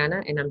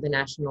Santana, and I'm the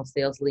National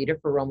Sales Leader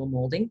for Roma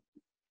Moulding.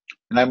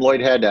 And I'm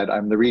Lloyd Haddad.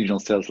 I'm the Regional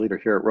Sales Leader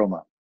here at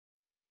Roma.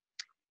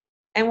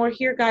 And we're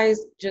here, guys,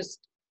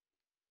 just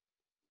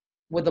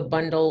with a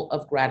bundle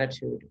of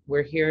gratitude.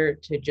 We're here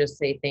to just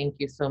say thank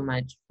you so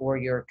much for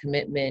your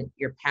commitment,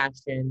 your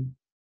passion,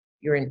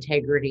 your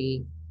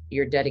integrity,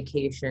 your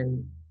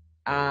dedication.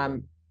 I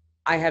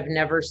have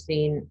never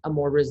seen a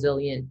more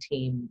resilient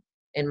team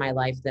in my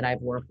life that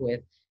I've worked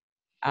with.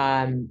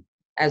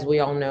 As we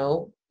all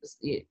know,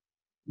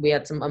 we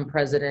had some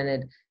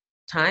unprecedented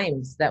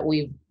times that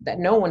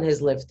no one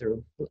has lived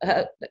through.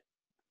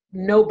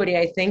 Nobody,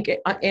 I think,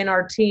 in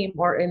our team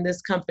or in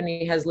this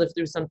company has lived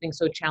through something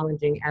so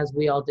challenging as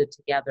we all did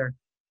together.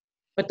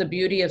 But the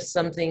beauty of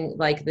something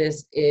like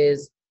this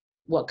is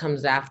what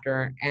comes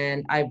after.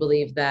 And I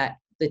believe that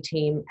the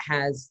team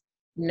has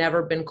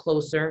never been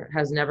closer,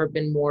 has never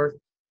been more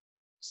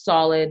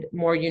solid,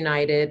 more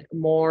united,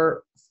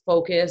 more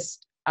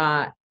focused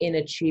in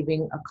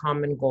achieving a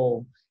common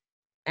goal.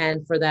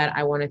 And for that,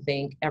 I want to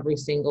thank every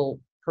single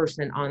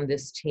person on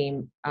this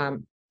team.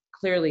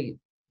 Clearly,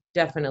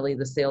 definitely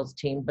the sales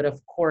team, but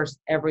of course,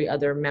 every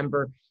other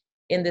member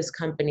in this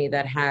company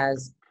that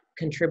has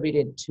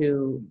contributed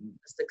to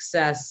the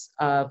success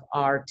of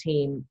our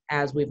team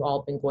as we've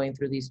all been going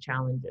through these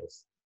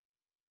challenges.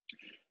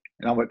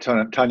 And what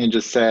Tanya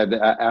just said,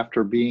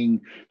 after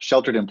being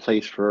sheltered in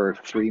place for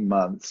 3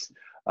 months,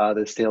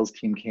 the sales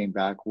team came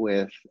back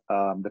with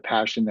the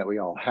passion that we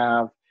all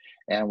have.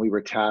 And we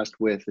were tasked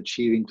with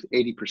achieving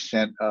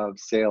 80% of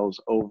sales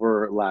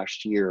over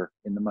last year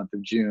in the month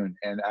of June.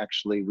 And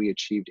actually, we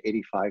achieved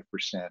 85%.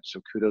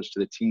 So kudos to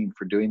the team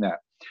for doing that.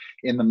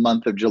 In the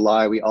month of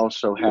July, we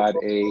also had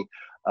a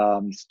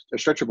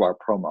stretcher bar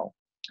promo.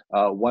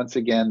 Once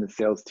again, the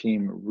sales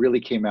team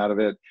really came out of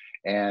it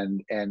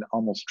and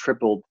almost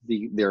tripled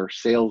their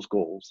sales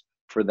goals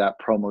for that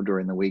promo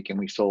during the week. And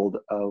we sold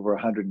over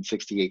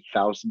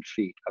 168,000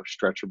 feet of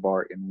stretcher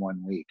bar in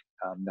 1 week.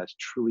 That's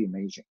truly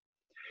amazing.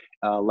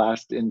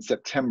 Last in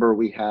September,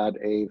 we had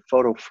a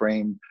photo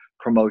frame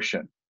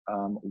promotion.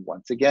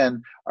 Once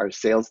again, our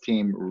sales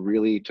team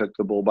really took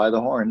the bull by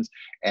the horns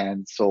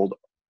and sold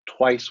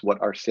twice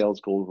what our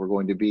sales goals were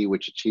going to be,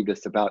 which achieved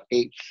us about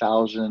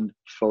 8,000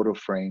 photo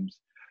frames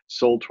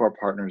sold to our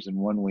partners in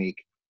 1 week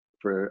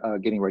for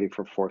getting ready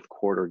for fourth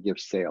quarter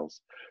gift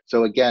sales.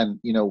 So again,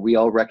 we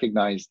all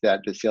recognize that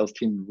the sales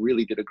team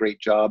really did a great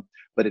job,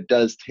 but it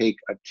does take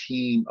a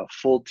team, a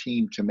full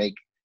team, to make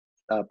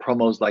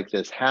promos like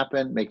this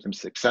happen, make them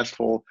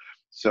successful.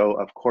 So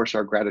of course,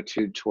 our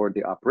gratitude toward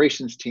the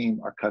operations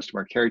team, our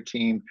customer care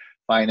team,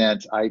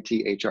 finance,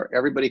 IT, HR,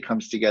 everybody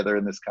comes together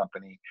in this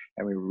company,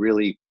 and we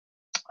really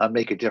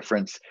make a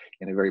difference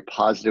in a very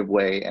positive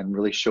way and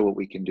really show what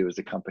we can do as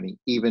a company,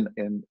 even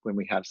when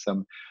we have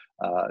some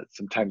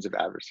times of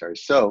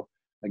adversaries. So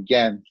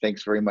again,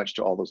 thanks very much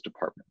to all those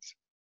departments.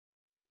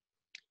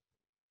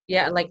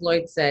 Yeah, like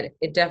Lloyd said,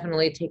 it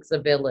definitely takes a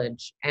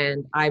village.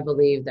 And I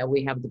believe that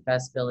we have the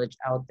best village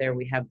out there.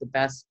 We have the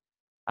best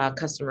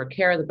customer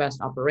care, the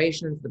best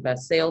operations, the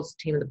best sales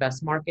team, the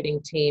best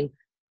marketing team.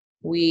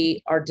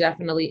 We are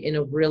definitely in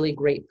a really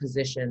great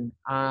position.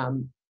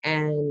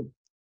 And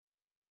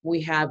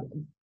we have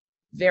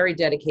very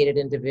dedicated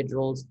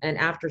individuals. And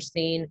after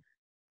seeing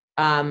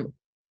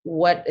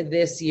what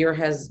this year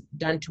has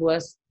done to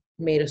us,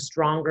 made us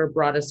stronger,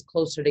 brought us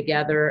closer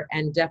together,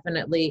 and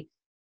definitely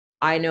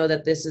I know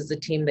that this is the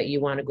team that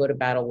you want to go to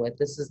battle with.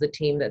 This is the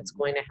team that's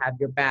going to have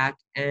your back,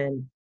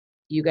 and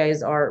you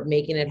guys are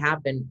making it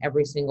happen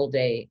every single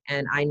day.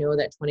 And I know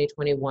that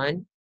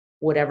 2021,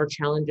 whatever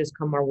challenges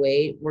come our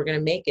way, we're going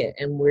to make it,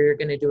 and we're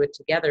going to do it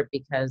together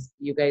because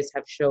you guys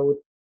have showed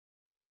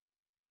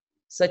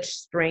such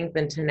strength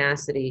and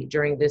tenacity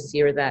during this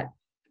year that,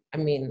 I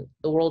mean,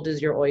 the world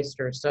is your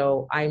oyster.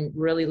 So I'm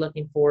really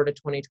looking forward to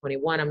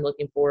 2021. I'm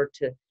looking forward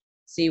to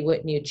see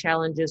what new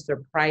challenges,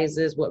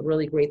 surprises, what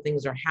really great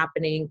things are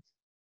happening.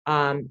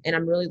 And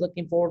I'm really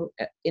looking forward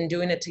in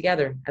doing it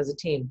together as a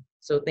team.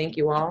 So thank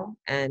you all,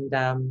 and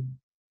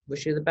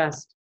wish you the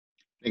best.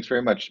 Thanks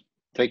very much.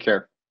 Take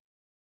care.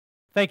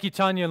 Thank you,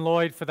 Tanya and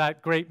Lloyd, for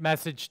that great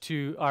message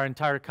to our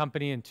entire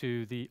company and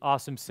to the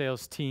awesome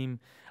sales team.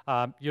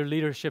 Your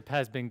leadership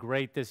has been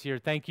great this year.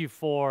 Thank you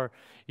for,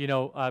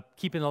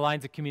 keeping the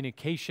lines of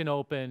communication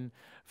open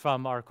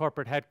from our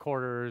corporate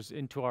headquarters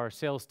into our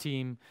sales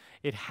team.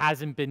 It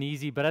hasn't been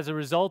easy, but as a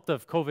result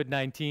of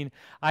COVID-19,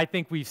 I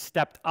think we've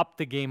stepped up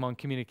the game on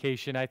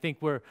communication. I think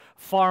we're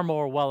far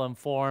more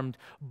well-informed,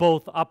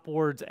 both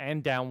upwards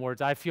and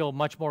downwards. I feel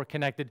much more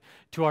connected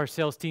to our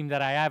sales team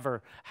than I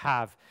ever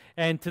have.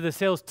 And to the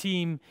sales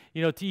team,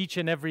 to each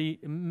and every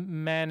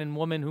man and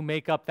woman who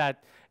make up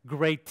that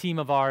great team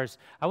of ours,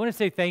 I want to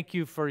say thank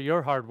you for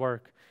your hard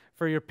work,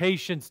 for your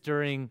patience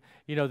during,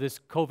 this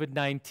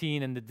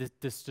COVID-19 and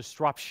this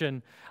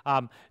disruption.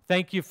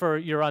 Thank you for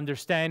your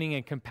understanding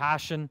and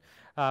compassion.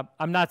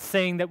 I'm not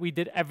saying that we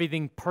did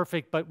everything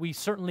perfect, but we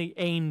certainly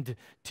aimed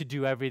to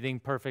do everything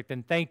perfect.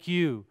 And thank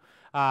you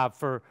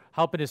for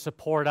helping to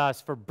support us,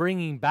 for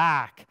bringing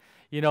back,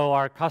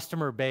 our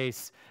customer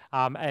base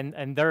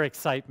and their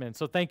excitement.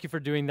 So thank you for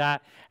doing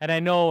that. And I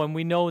know, and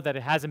we know that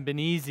it hasn't been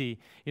easy,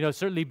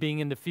 certainly being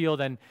in the field,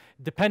 and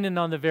depending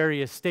on the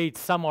various states,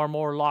 some are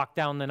more locked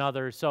down than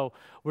others. So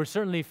we're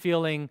certainly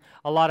feeling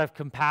a lot of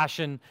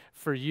compassion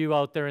for you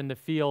out there in the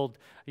field.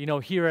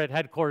 Here at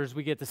headquarters,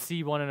 we get to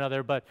see one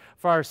another, but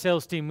for our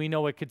sales team, we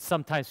know it could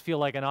sometimes feel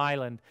like an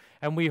island.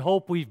 And we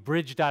hope we've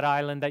bridged that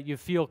island, that you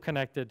feel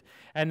connected,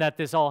 and that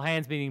this all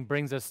hands meeting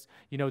brings us,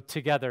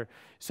 together.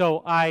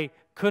 So I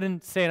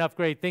couldn't say enough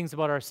great things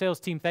about our sales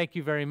team. Thank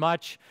you very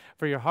much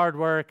for your hard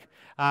work,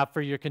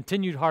 for your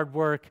continued hard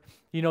work.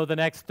 The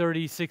next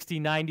 30, 60,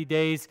 90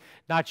 days,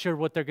 not sure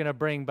what they're going to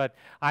bring, but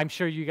I'm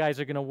sure you guys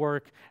are going to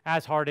work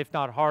as hard, if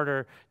not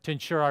harder, to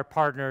ensure our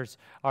partners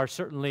are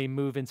certainly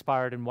move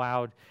inspired and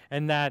wowed,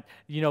 and that,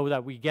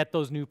 that we get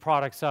those new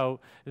products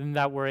out, and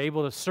that we're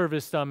able to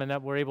service them, and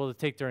that we're able to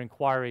take their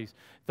inquiries.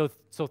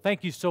 So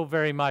thank you so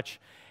very much.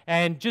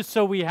 And just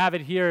so we have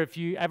it here, if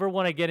you ever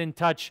want to get in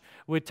touch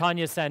with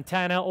Tanya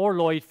Santana or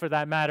Lloyd for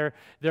that matter,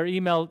 their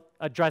email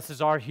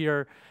addresses are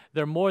here.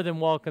 They're more than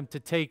welcome to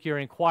take your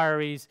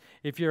inquiries.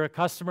 If you're a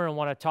customer and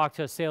want to talk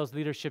to a sales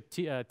leadership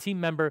team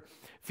member,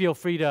 feel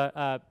free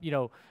to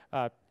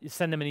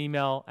send them an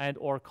email and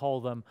or call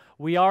them.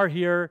 We are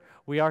here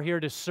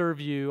to serve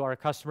you, our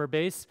customer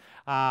base.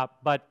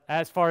 But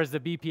as far as the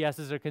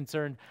BPSs are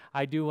concerned,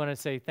 I do want to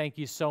say thank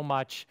you so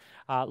much.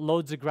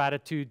 Loads of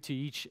gratitude to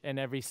each and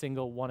every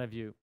single one of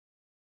you.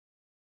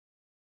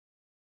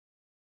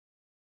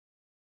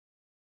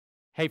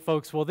 Hey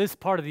folks, well, this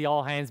part of the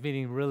all hands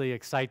meeting really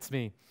excites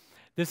me.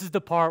 This is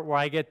the part where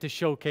I get to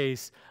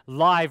showcase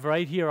live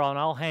right here on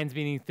All Hands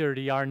Meeting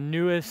 30, our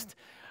newest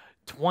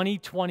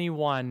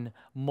 2021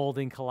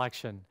 Moulding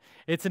Collection.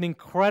 It's an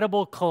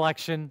incredible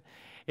collection.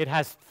 It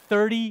has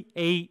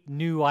 38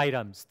 new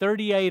items,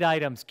 38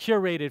 items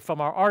curated from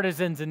our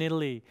artisans in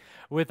Italy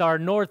with our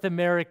North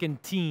American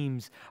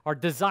teams, our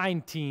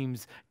design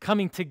teams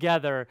coming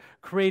together,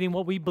 creating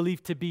what we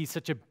believe to be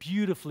such a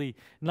beautifully,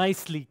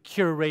 nicely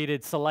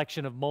curated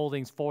selection of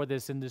moldings for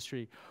this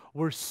industry.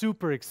 We're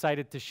super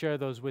excited to share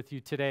those with you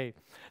today.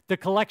 The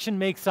collection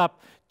makes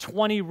up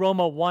 20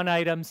 Roma 1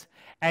 items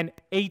and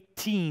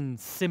 18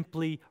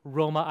 simply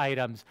Roma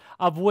items,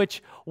 of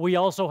which we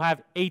also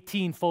have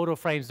 18 photo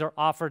frames they're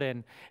offered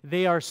in.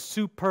 They are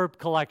superb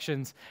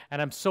collections,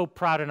 and I'm so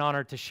proud and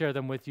honored to share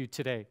them with you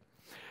today.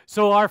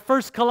 So our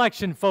first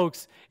collection,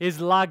 folks, is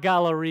La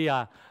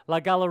Galleria. La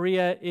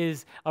Galleria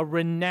is a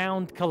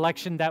renowned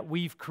collection that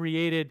we've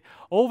created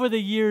over the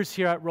years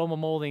here at Roma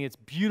Moulding. It's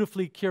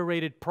beautifully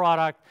curated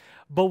product,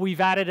 but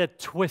we've added a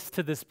twist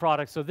to this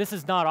product. So this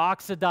is not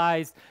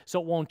oxidized, so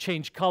it won't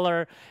change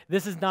color.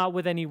 This is not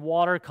with any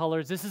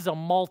watercolors. This is a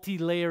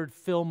multi-layered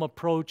film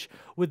approach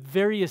with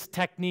various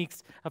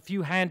techniques, a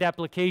few hand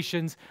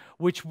applications,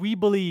 which we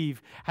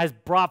believe has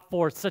brought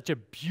forth such a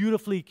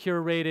beautifully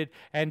curated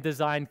and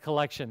designed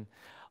collection.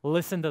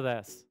 Listen to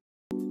this.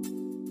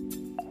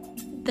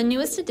 The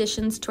newest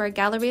additions to our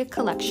Galleria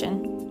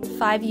collection,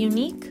 5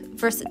 unique,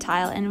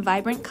 versatile, and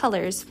vibrant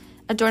colors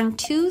adorn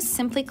two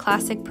simply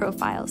classic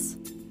profiles.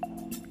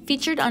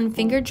 Featured on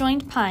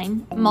finger-joined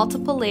pine,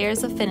 multiple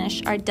layers of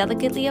finish are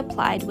delicately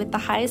applied with the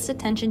highest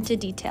attention to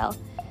detail,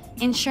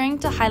 ensuring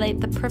to highlight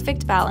the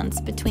perfect balance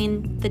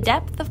between the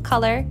depth of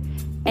color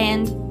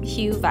and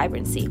hue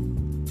vibrancy.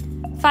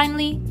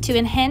 Finally, to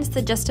enhance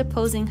the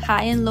juxtaposing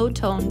high and low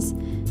tones,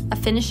 a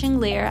finishing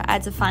layer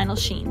adds a final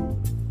sheen.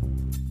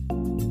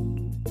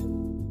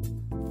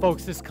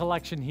 Folks, this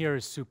collection here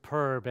is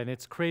superb, and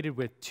it's created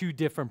with two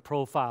different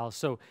profiles.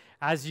 So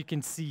as you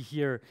can see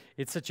here,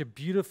 it's such a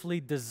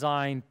beautifully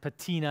designed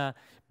patina,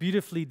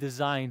 beautifully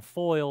designed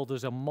foil.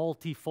 There's a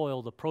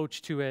multi-foiled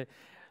approach to it,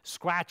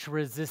 scratch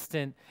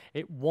resistant.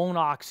 It won't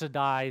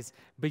oxidize,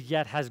 but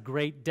yet has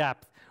great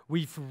depth.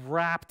 We've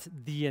wrapped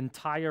the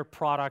entire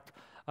product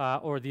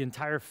or the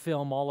entire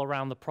film all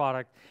around the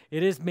product.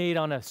 It is made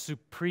on a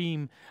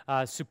superb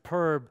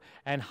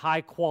and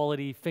high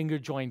quality finger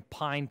joint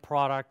pine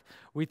product.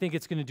 We think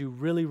it's going to do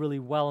really, really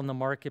well in the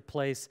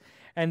marketplace.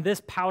 And this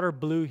powder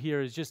blue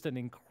here is just an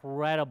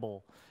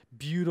incredible,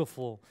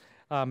 beautiful,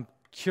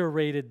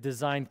 curated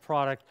designed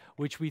product,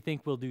 which we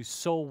think will do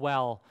so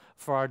well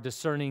for our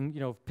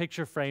discerning,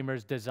 picture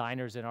framers,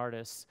 designers, and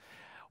artists.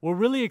 We're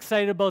really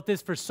excited about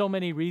this for so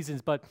many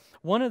reasons, but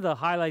one of the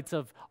highlights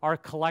of our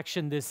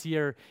collection this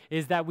year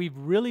is that we've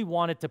really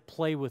wanted to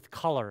play with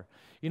color.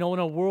 In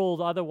a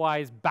world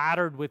otherwise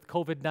battered with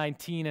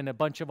COVID-19 and a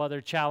bunch of other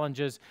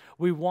challenges,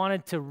 we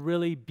wanted to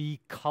really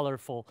be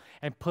colorful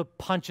and put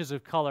punches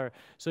of color.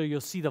 So you'll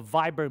see the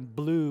vibrant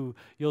blue,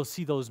 you'll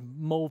see those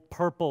mauve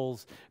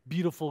purples,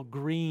 beautiful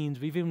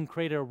greens. We've even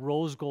created a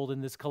rose gold in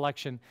this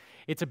collection.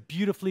 It's a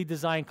beautifully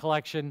designed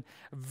collection,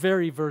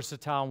 very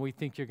versatile, and we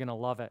think you're going to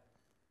love it.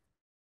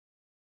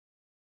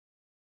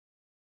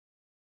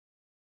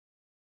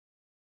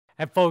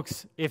 And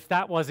folks, if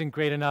that wasn't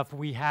great enough,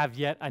 we have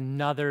yet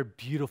another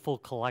beautiful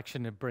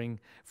collection to bring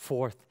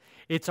forth.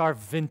 It's our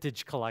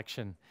vintage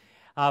collection.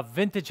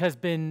 Vintage has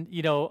been,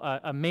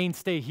 a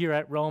mainstay here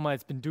at Roma.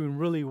 It's been doing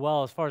really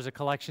well as far as the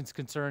collection's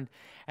concerned.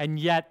 And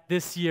yet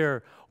this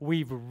year,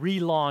 we've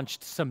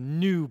relaunched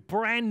some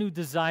brand new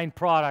design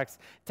products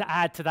to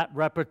add to that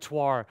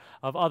repertoire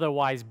of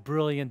otherwise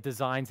brilliant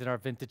designs in our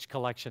vintage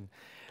collection.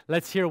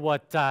 Let's hear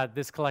what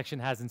this collection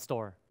has in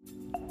store.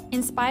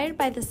 Inspired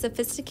by the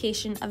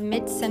sophistication of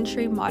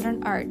mid-century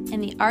modern art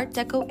in the Art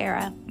Deco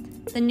era,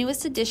 the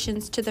newest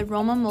additions to the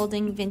Roma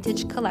Moulding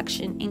Vintage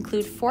Collection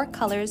include 4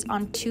 colors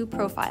on 2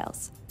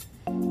 profiles: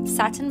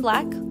 satin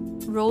black,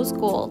 rose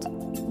gold,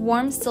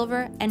 warm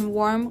silver, and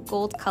warm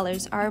gold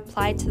colors are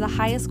applied to the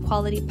highest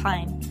quality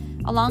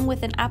pine, along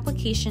with an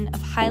application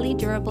of highly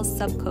durable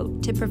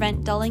subcoat to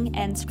prevent dulling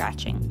and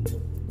scratching.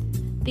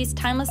 These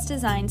timeless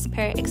designs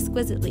pair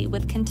exquisitely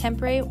with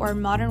contemporary or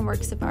modern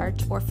works of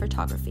art or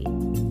photography.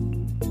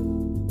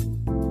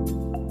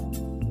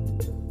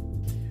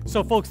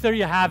 So folks, there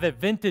you have it,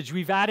 vintage.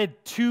 We've added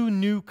 2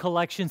 new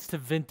collections to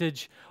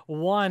vintage.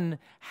 One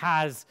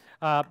has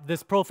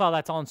this profile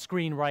that's on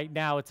screen right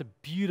now. It's a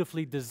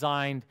beautifully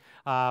designed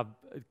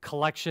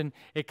collection.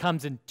 It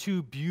comes in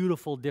 2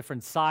 beautiful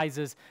different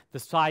sizes. The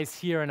size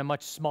here and a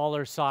much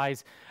smaller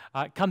size.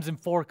 It comes in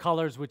 4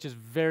 colors, which is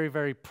very,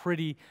 very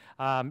pretty.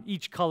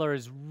 Each color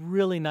is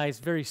really nice,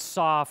 very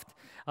soft.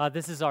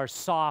 This is our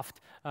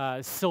soft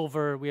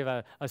silver. We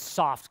have a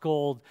soft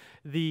gold.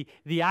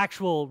 The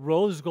actual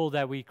rose gold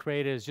that we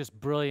created is just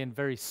brilliant,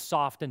 very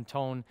soft in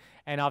tone,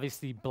 and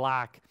obviously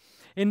black.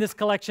 In this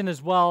collection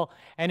as well,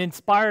 and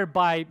inspired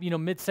by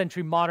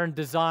mid-century modern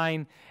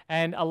design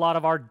and a lot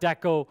of Art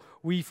Deco,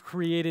 we've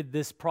created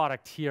this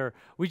product here.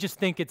 We just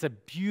think it's a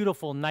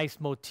beautiful, nice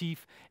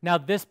motif. Now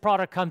this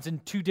product comes in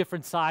 2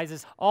 different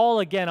sizes,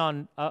 all again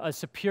on a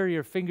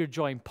superior finger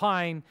joint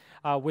pine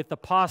with the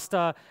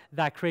pasta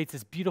that creates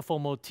this beautiful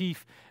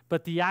motif.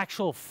 But the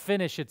actual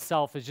finish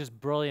itself is just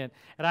brilliant.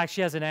 It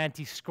actually has an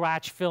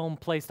anti-scratch film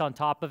placed on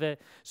top of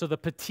it. So the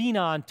patina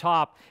on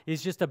top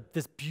is just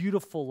this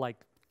beautiful,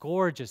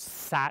 gorgeous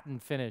satin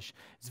finish.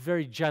 It's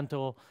very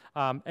gentle,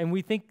 and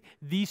we think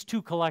these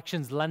 2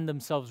 collections lend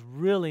themselves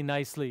really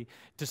nicely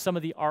to some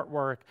of the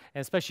artwork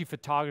and especially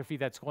photography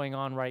that's going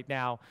on right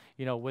now,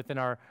 within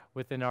our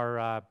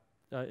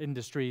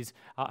industries,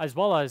 as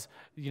well as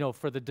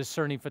for the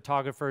discerning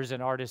photographers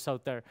and artists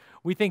out there.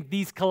 We think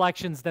these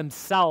collections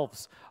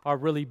themselves are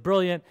really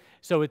brilliant.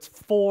 So it's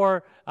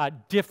 4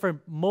 different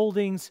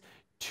moldings,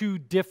 2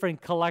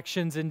 different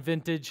collections in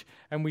vintage,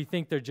 and we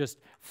think they're just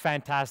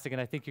fantastic,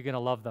 and I think you're going to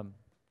love them.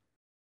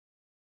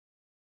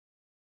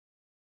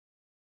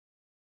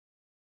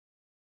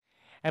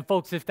 And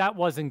folks, if that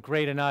wasn't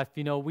great enough,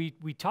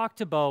 we talked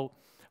about,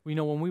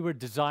 when we were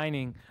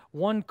designing,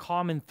 one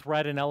common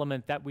thread and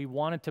element that we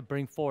wanted to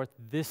bring forth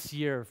this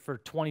year for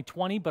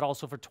 2020, but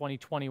also for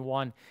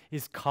 2021,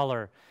 is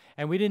color.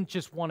 And we didn't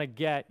just want to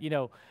get,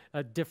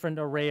 a different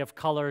array of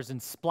colors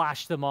and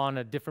splash them on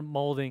a different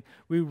molding.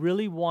 We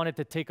really wanted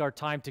to take our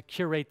time to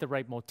curate the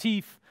right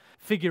motif,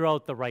 figure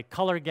out the right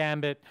color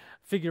gambit,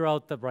 figure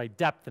out the right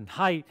depth and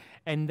height,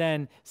 and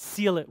then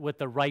seal it with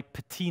the right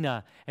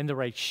patina and the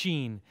right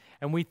sheen.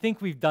 And we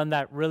think we've done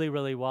that really,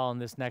 really well in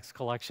this next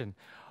collection.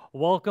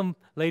 Welcome,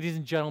 ladies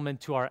and gentlemen,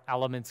 to our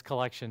Elements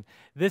collection.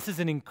 This is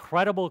an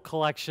incredible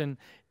collection,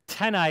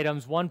 10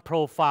 items, one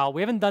profile.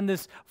 We haven't done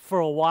this for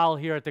a while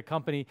here at the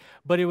company,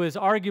 but it was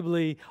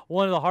arguably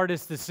one of the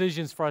hardest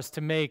decisions for us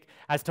to make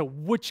as to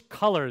which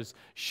colors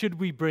should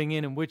we bring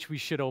in and which we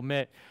should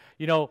omit.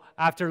 You know,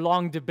 after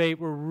long debate,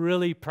 we're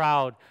really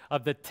proud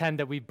of the 10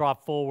 that we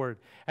brought forward.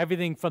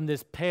 Everything from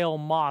this pale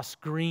moss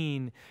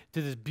green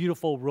to this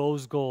beautiful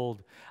rose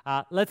gold.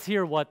 Let's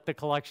hear what the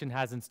collection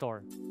has in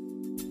store.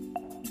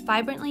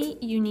 Vibrantly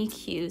unique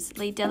hues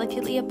lay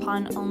delicately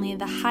upon only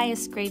the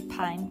highest grade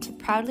pine to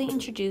proudly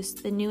introduce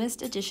the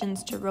newest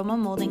additions to Roma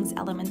Moulding's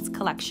Elements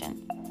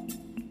collection.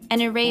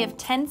 An array of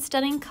 10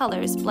 stunning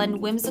colors blend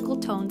whimsical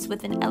tones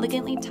with an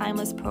elegantly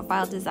timeless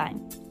profile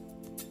design.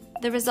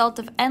 The result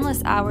of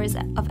endless hours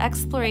of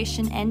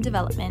exploration and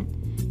development,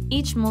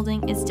 each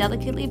molding is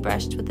delicately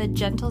brushed with a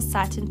gentle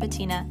satin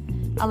patina,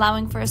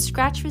 allowing for a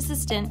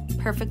scratch-resistant,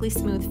 perfectly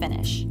smooth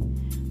finish.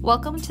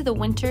 Welcome to the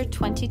Winter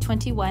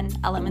 2021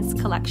 Elements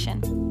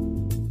collection.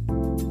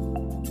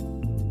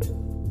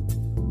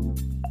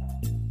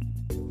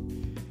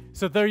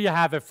 So there you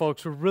have it,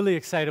 folks. We're really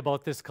excited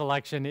about this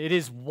collection. It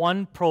is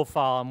one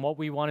profile, and what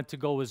we wanted to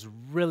go is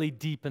really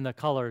deep in the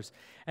colors.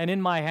 And in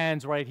my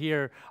hands right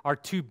here are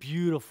two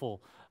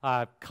beautiful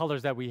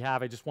colors that we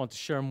have. I just want to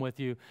share them with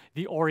you.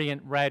 The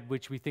Orient Red,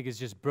 which we think is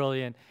just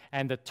brilliant,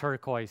 and the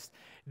Turquoise.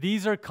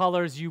 These are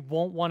colors you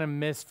won't want to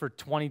miss for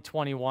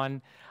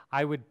 2021.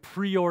 I would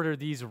pre-order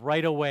these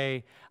right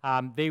away.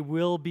 They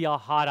will be a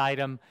hot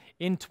item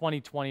in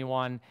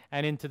 2021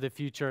 and into the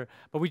future,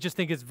 but we just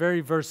think it's very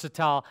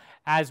versatile.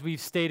 As we've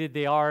stated,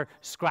 they are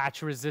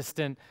scratch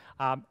resistant,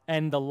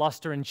 and the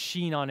luster and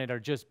sheen on it are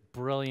just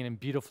brilliant and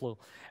beautiful.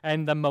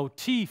 And the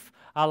motif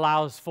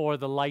allows for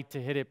the light to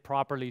hit it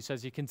properly. So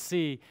as you can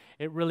see,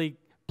 it really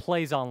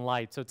plays on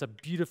light. So it's a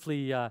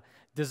beautifully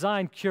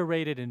designed,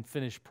 curated, and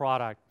finished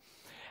product.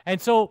 And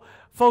so,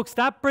 folks,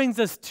 that brings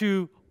us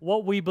to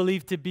what we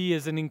believe to be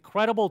is an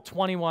incredible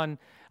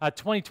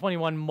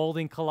 2021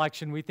 molding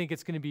collection. We think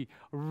it's going to be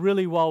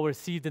really well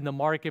received in the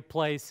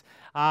marketplace.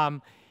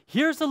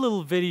 Here's a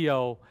little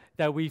video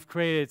that we've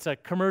created. It's a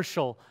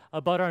commercial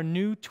about our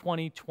new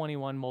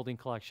 2021 molding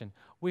collection.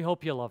 We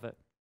hope you love it.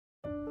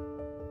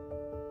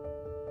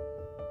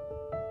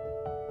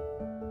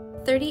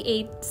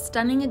 38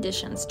 stunning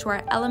additions to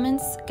our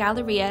Elements,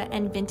 Galleria,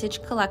 and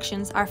Vintage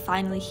collections are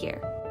finally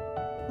here.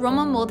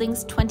 Roma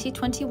Moulding's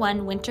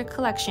 2021 Winter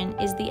Collection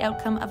is the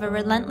outcome of a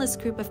relentless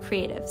group of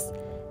creatives,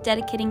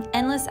 dedicating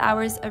endless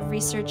hours of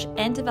research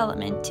and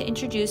development to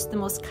introduce the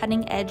most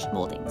cutting-edge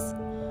moldings,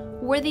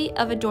 worthy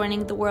of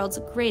adorning the world's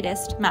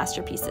greatest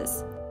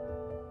masterpieces.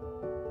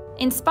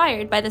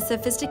 Inspired by the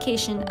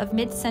sophistication of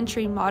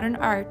mid-century modern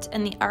art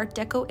and the Art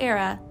Deco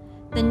era,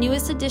 the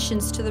newest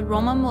additions to the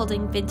Roma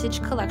Moulding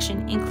Vintage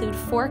Collection include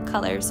 4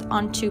 colors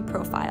on 2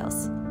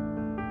 profiles.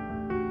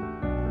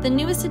 The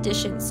newest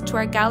additions to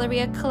our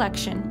Galleria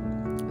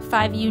collection,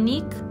 5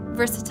 unique,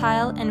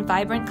 versatile, and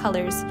vibrant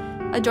colors,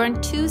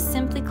 adorn 2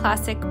 simply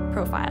classic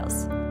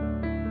profiles.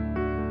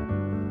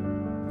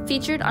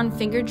 Featured on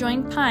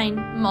finger-joined pine,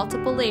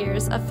 multiple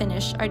layers of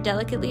finish are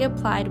delicately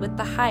applied with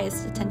the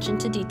highest attention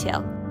to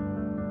detail.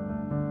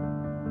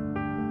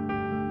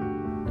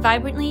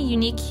 Vibrantly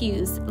unique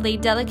hues lay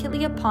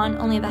delicately upon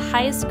only the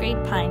highest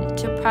grade pine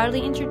to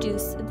proudly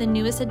introduce the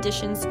newest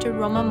additions to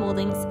Roma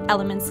Moulding's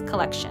Elements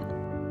collection.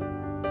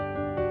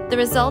 The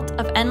result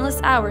of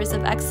endless hours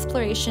of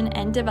exploration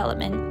and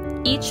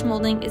development, each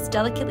molding is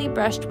delicately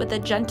brushed with a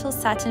gentle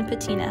satin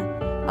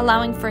patina,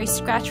 allowing for a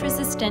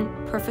scratch-resistant,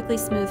 perfectly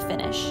smooth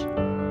finish.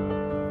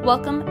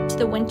 Welcome to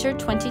the Winter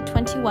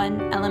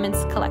 2021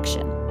 Elements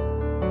collection.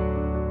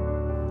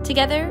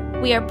 Together,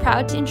 we are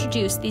proud to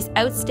introduce these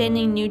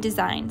outstanding new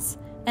designs,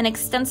 an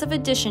extensive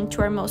addition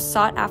to our most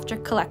sought-after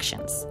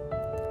collections.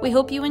 We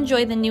hope you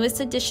enjoy the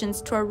newest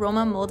additions to our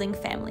Roma Moulding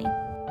family.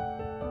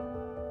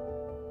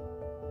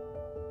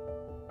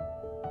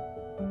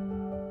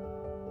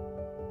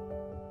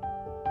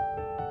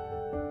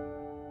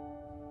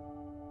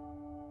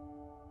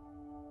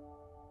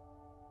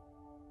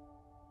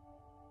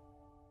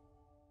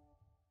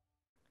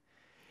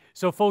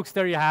 So folks,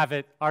 there you have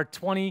it, our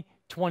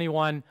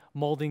 2021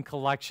 molding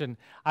collection.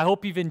 I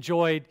hope you've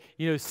enjoyed,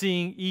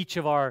 seeing each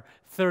of our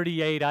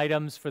 38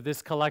 items for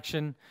this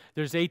collection.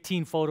 There's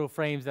 18 photo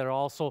frames that are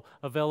also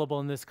available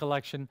in this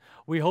collection.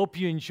 We hope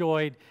you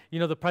enjoyed,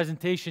 the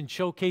presentation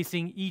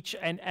showcasing each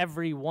and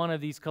every one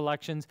of these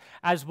collections,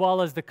 as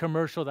well as the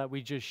commercial that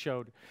we just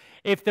showed.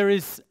 If there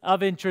is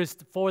of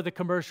interest for the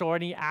commercial or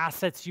any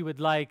assets you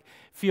would like,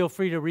 feel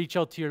free to reach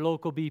out to your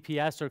local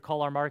BPS or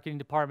call our marketing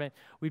department.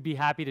 We'd be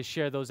happy to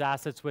share those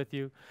assets with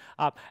you.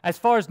 As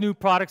far as new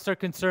products are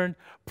concerned,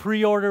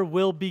 pre-order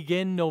will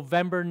begin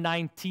November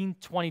 19,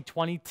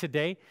 2020,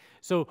 today.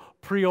 So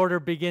pre-order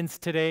begins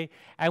today,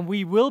 and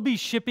we will be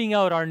shipping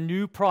out our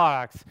new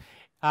products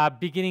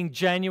beginning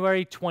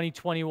January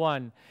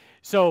 2021.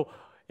 So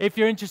if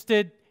you're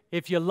interested,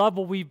 if you love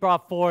what we've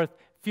brought forth,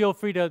 feel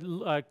free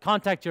to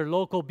contact your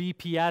local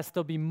BPS.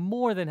 They'll be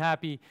more than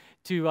happy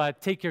to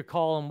take your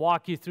call and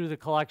walk you through the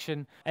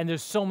collection. And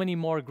there's so many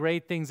more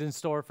great things in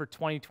store for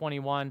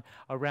 2021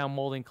 around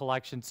Moulding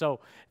Collection. So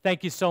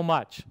thank you so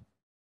much.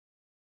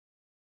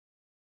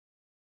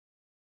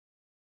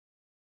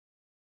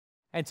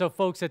 And so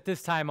folks, at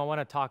this time, I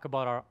want to talk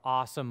about our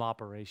awesome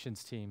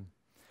operations team.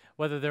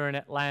 Whether they're in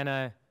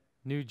Atlanta,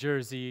 New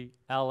Jersey,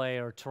 LA,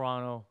 or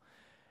Toronto,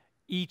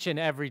 each and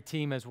every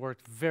team has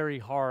worked very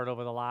hard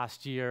over the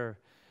last year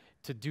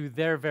to do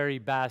their very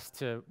best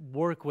to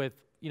work with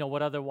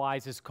what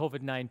otherwise is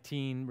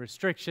COVID-19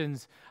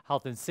 restrictions,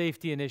 health and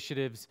safety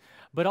initiatives,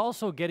 but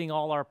also getting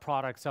all our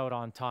products out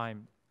on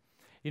time.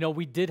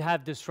 We did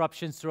have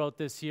disruptions throughout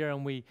this year,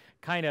 and we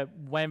kind of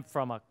went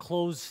from a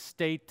closed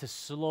state to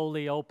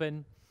slowly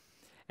open.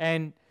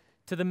 And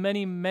to the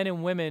many men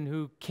and women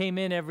who came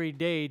in every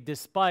day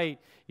despite,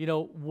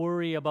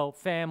 worry about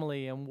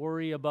family and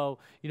worry about,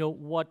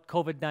 what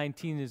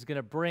COVID-19 is going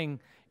to bring,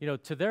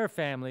 to their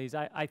families,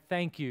 I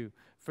thank you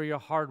for your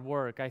hard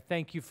work. I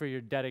thank you for your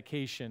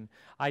dedication.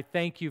 I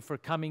thank you for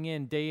coming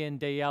in,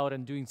 day out,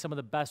 and doing some of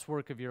the best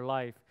work of your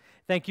life.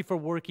 Thank you for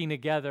working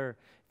together.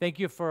 Thank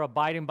you for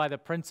abiding by the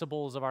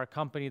principles of our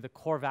company, the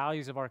core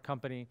values of our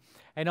company,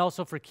 and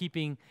also for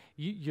keeping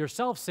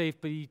yourself safe,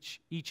 but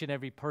each and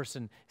every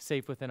person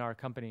safe within our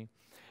company.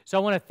 So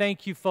I want to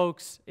thank you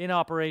folks in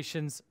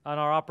operations, on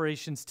our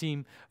operations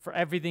team, for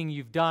everything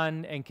you've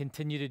done and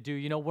continue to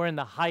do. We're in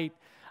the height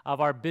of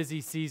our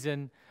busy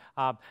season.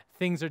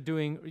 Things are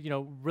doing,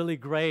 really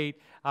great.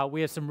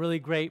 We have some really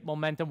great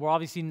momentum. We're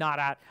obviously not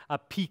at a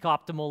peak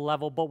optimal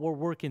level, but we're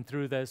working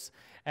through this.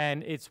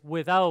 And it's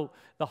without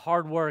the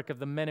hard work of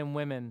the men and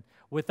women,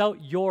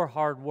 without your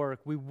hard work,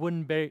 we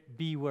wouldn't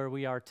be where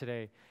we are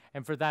today.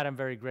 And for that, I'm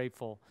very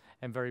grateful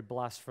and very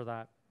blessed for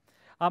that.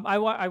 I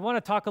want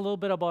to talk a little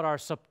bit about our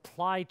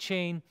supply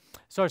chain.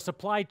 So our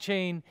supply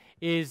chain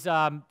is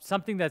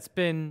something that's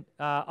been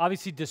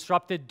obviously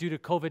disrupted due to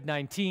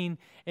COVID-19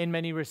 in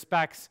many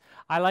respects.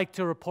 I like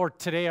to report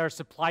today our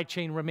supply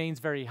chain remains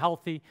very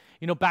healthy.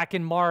 Back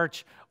in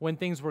March, when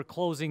things were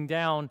closing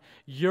down,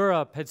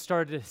 Europe had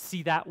started to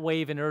see that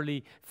wave in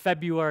early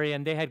February,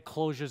 and they had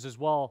closures as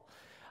well.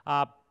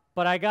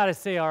 But I got to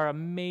say, our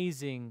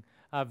amazing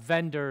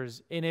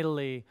vendors in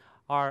Italy,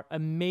 our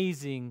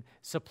amazing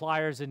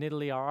suppliers in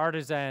Italy, our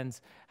artisans,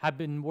 have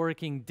been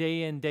working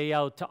day in, day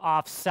out to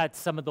offset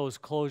some of those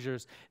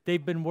closures.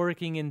 They've been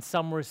working in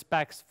some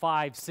respects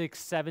 5, 6,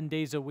 7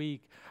 days a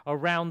week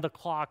around the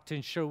clock to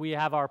ensure we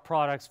have our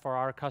products for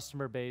our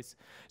customer base.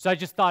 So I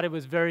just thought it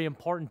was very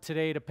important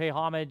today to pay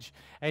homage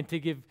and to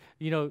give,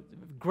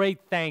 great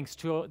thanks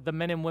to the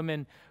men and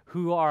women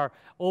who are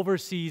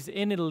overseas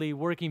in Italy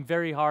working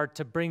very hard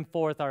to bring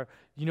forth our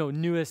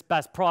newest,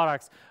 best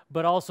products,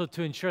 but also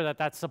to ensure that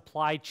that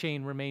supply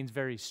chain remains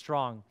very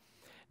strong.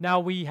 Now,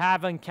 we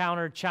have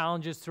encountered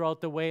challenges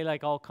throughout the way,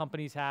 like all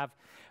companies have,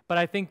 but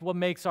I think what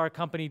makes our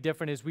company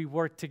different is we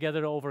work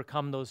together to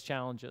overcome those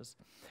challenges.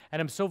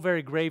 And I'm so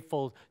very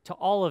grateful to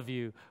all of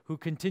you who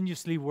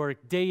continuously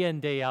work day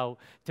in, day out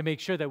to make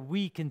sure that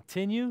we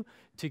continue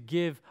to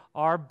give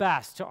our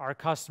best to our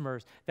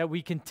customers, that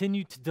we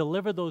continue to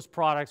deliver those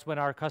products when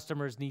our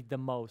customers need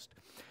them most.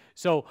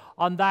 So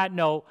on that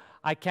note,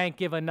 I can't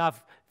give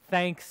enough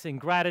thanks and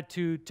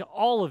gratitude to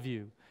all of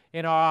you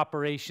in our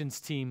operations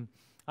team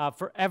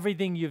for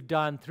everything you've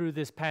done through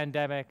this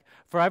pandemic,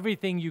 for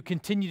everything you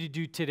continue to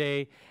do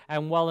today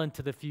and well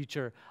into the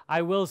future.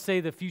 I will say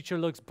the future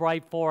looks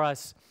bright for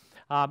us.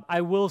 I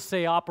will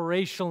say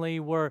operationally,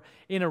 we're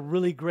in a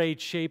really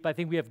great shape. I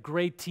think we have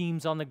great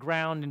teams on the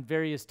ground in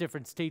various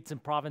different states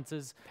and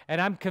provinces.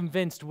 And I'm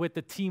convinced with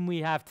the team we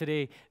have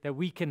today that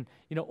we can,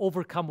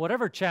 overcome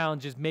whatever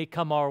challenges may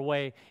come our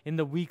way in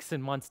the weeks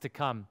and months to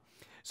come.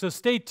 So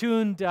stay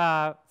tuned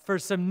for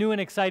some new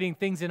and exciting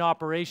things in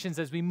operations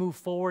as we move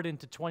forward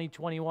into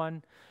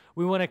 2021.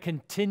 We want to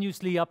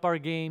continuously up our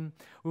game.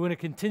 We want to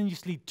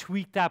continuously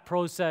tweak that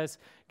process,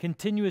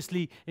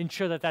 continuously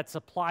ensure that that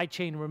supply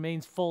chain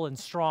remains full and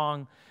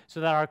strong so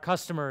that our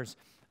customers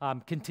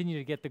continue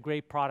to get the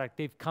great product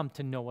they've come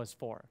to know us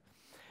for.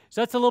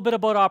 So that's a little bit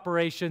about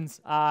operations.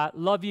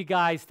 Love you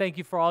guys. Thank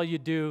you for all you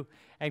do,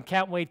 and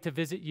can't wait to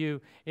visit you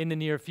in the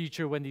near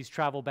future when these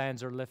travel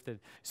bans are lifted.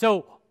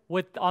 So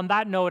on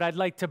that note, I'd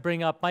like to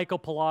bring up Michael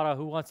Pallota,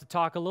 who wants to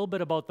talk a little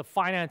bit about the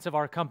finance of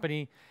our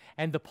company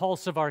and the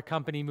pulse of our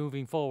company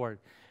moving forward.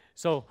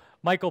 So,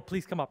 Michael,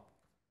 please come up.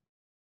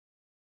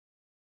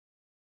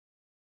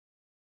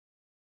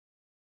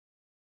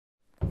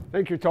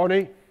 Thank you,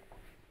 Tony.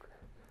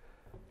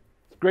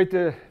 It's great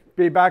to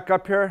be back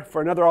up here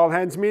for another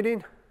all-hands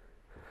meeting.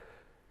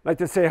 I'd like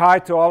to say hi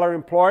to all our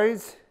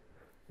employees,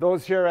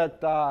 those here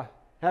at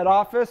head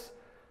office,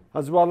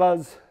 as well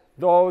as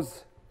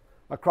those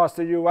across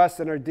the U.S.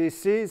 and our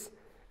DCs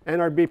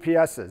and our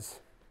BPSs.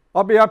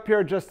 I'll be up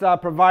here just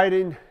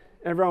providing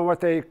everyone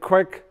with a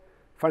quick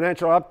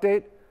financial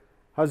update,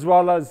 as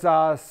well as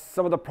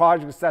some of the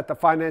projects that the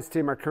finance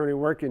team are currently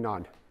working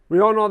on. We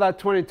all know that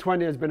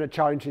 2020 has been a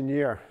challenging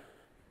year.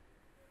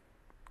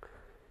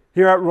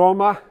 Here at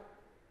Roma,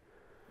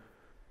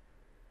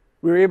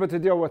 we were able to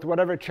deal with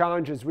whatever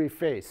challenges we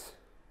face.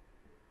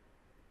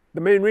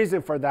 The main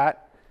reason for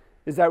that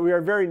is that we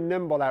are very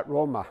nimble at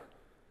Roma.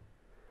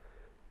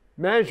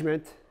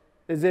 Management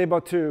is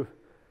able to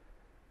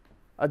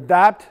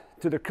adapt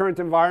to the current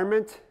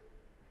environment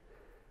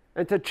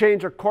and to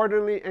change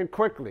accordingly and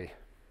quickly.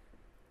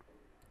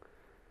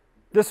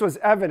 This was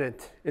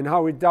evident in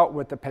how we dealt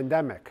with the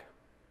pandemic.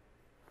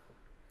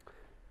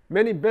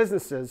 Many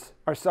businesses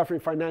are suffering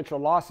financial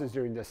losses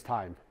during this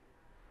time.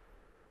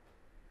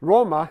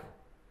 Roma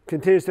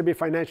continues to be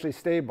financially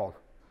stable.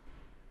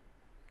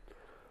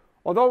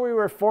 Although we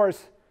were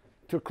forced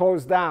to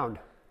close down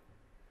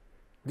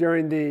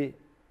during the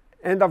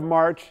end of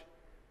March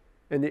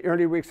and the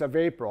early weeks of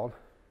April,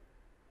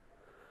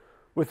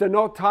 within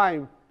no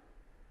time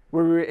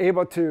were we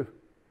able to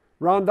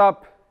round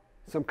up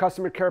some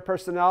customer care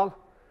personnel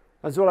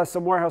as well as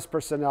some warehouse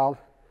personnel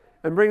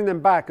and bring them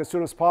back as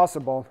soon as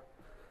possible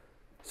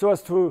so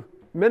as to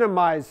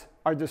minimize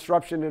our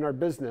disruption in our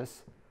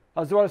business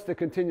as well as to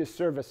continue to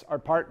service our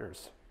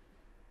partners.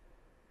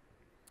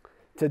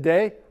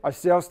 Today, our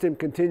sales team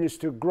continues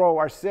to grow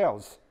our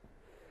sales,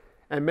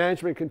 and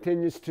management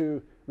continues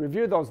to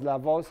review those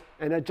levels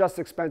and adjust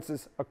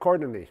expenses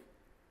accordingly.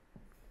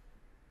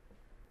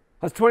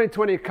 As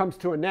 2020 comes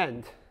to an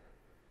end,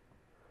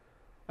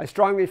 I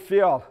strongly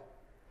feel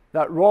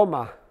that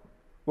Roma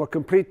will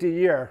complete the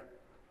year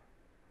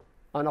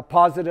on a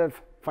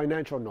positive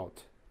financial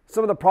note.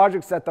 Some of the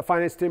projects that the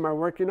finance team are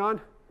working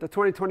on, the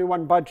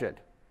 2021 budget.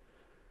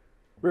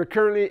 We're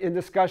currently in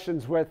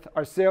discussions with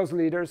our sales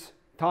leaders,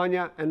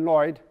 Tanya and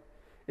Lloyd,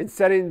 in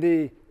setting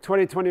the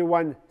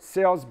 2021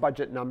 sales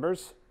budget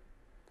numbers.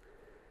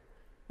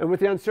 And with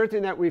the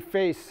uncertainty that we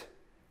face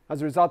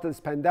as a result of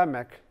this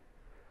pandemic,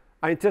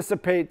 I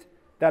anticipate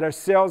that our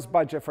sales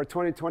budget for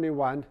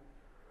 2021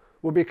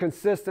 will be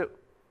consistent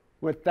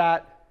with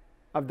that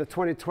of the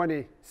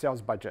 2020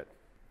 sales budget.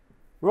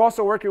 We're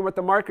also working with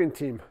the marketing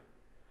team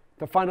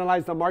to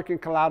finalize the marketing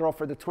collateral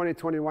for the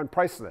 2021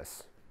 price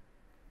list.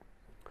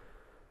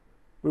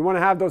 We want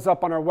to have those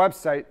up on our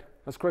website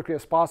as quickly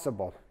as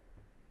possible.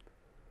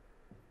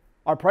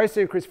 Our price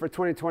increase for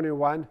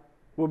 2021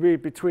 will be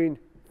between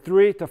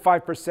 3 to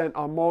 5%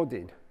 on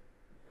molding.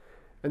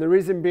 And the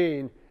reason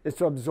being is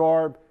to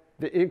absorb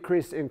the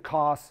increase in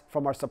costs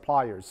from our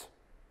suppliers.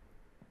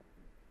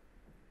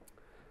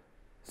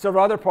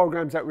 Several other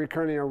programs that we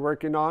currently are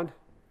working on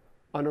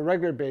a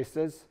regular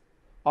basis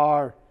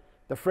are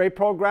the freight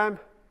program,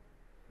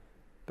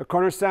 the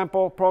corner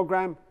sample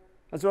program,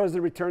 as well as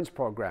the returns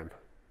program.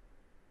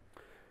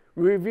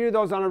 We review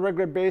those on a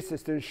regular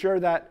basis to ensure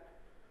that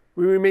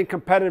we remain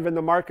competitive in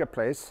the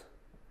marketplace,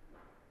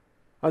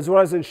 as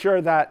well as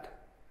ensure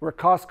that we're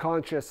cost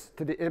conscious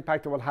to the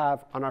impact it will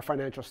have on our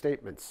financial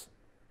statements.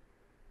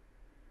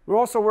 We're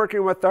also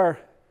working with our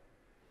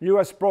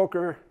U.S.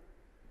 broker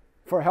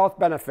for health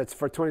benefits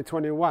for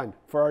 2021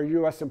 for our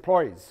U.S.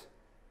 employees.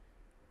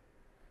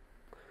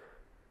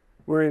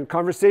 We're in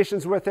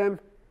conversations with him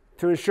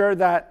to ensure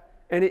that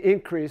any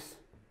increase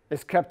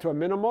is kept to a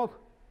minimal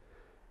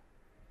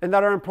and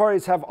that our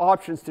employees have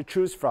options to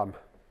choose from.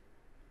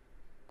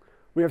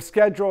 We have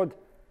scheduled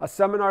a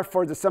seminar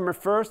for December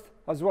 1st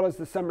as well as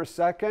December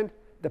 2nd,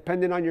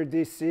 depending on your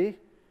DC,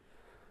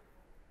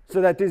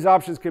 so that these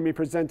options can be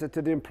presented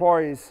to the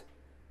employees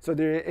so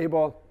they're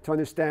able to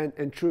understand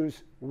and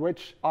choose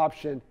which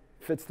option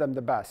fits them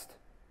the best.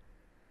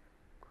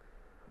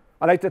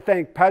 I'd like to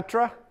thank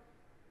Petra,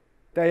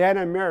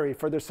 Diana, and Mary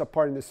for their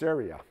support in this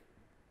area.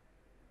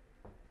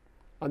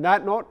 On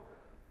that note,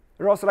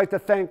 I'd also like to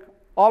thank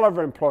all of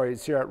our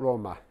employees here at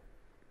Roma.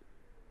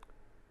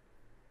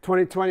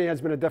 2020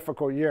 has been a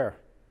difficult year,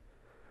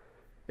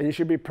 and you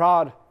should be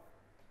proud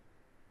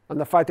on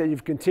the fact that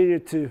you've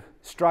continued to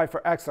strive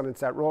for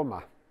excellence at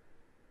Roma.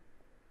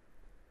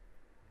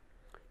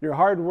 Your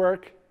hard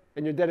work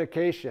and your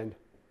dedication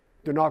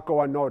do not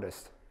go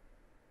unnoticed.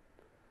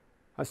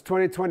 As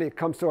 2020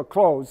 comes to a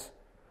close,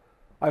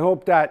 I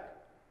hope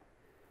that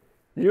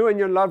you and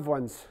your loved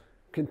ones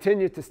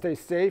continue to stay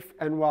safe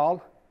and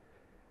well,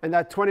 and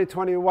that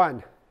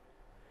 2021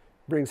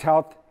 brings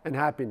health and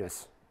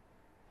happiness.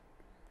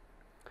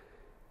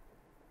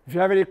 If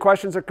you have any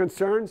questions or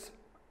concerns,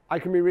 I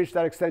can be reached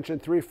at extension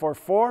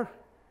 344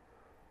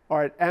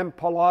 or at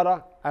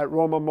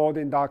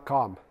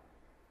mpallota@romamoulding.com.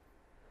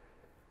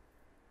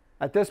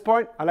 At this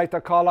point, I'd like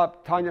to call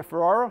up Tanya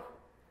Ferraro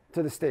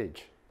to the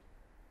stage.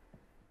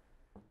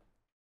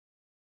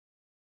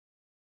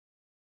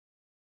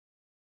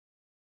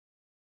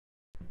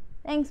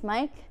 Thanks,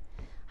 Mike.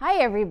 Hi,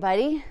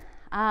 everybody.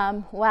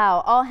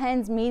 Wow, all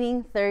hands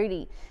meeting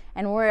 30,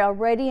 and we're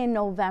already in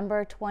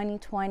November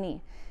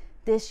 2020.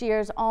 This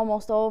year's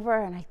almost over,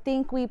 and I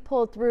think we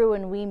pulled through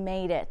and we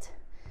made it.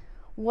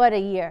 What a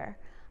year.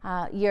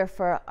 Year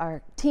for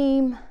our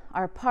team,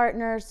 our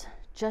partners,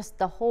 just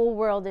the whole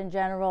world in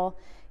general.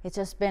 It's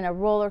just been a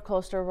roller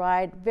coaster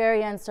ride,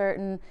 very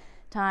uncertain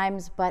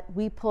times, but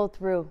we pulled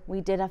through. We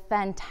did a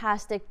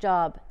fantastic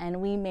job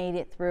and we made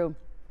it through.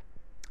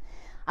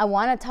 I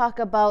want to talk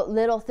about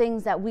little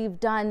things that we've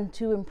done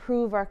to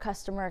improve our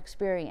customer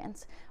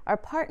experience, our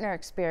partner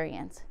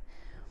experience.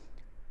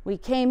 We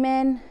came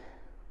in,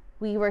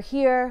 we were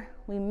here,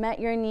 we met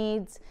your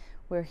needs,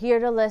 we're here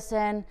to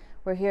listen,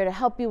 we're here to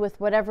help you with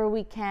whatever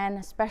we can,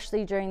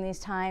 especially during these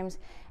times.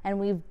 And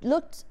we've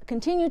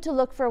continued to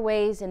look for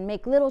ways and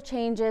make little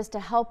changes to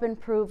help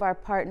improve our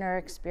partner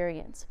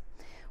experience.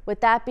 With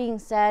that being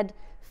said,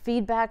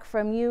 feedback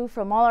from you,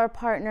 from all our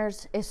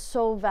partners, is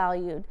so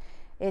valued.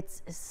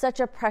 It's such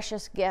a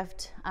precious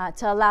gift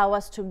to allow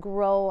us to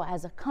grow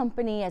as a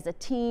company, as a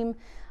team,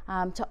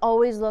 to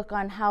always look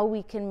on how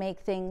we can make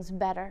things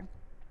better.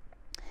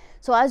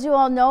 So as you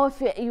all know,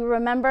 if you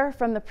remember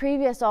from the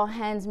previous all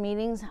hands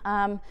meetings,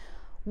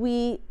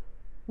 we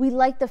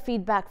like the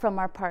feedback from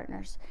our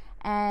partners,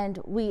 and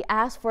we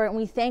ask for it, and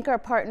we thank our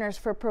partners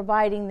for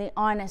providing the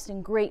honest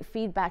and great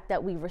feedback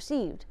that we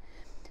received.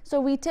 So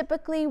we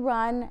typically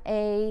run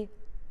an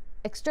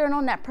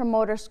external Net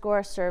Promoter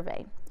Score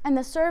survey. And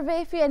the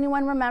survey, if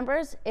anyone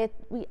remembers,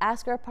 we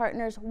ask our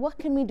partners, what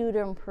can we do to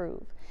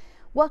improve?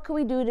 What can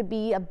we do to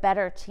be a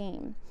better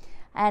team?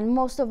 And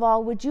most of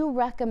all, would you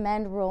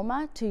recommend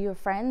Roma to your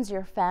friends,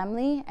 your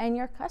family, and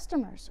your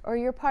customers, or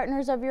your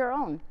partners of your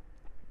own?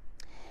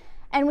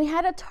 And we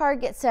had a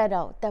target set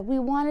out that we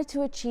wanted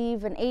to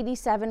achieve an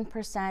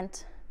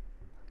 87%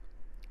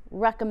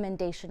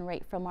 recommendation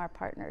rate from our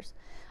partners,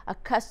 a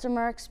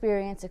customer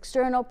experience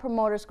external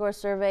promoter score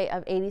survey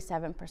of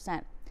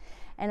 87%.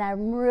 And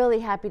I'm really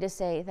happy to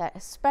say that,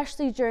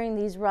 especially during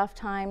these rough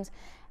times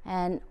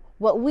and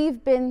what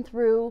we've been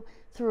through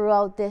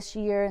throughout this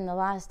year in the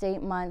last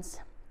 8 months,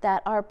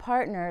 that our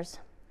partners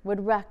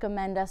would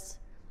recommend us,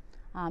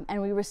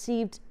 and we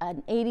received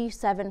an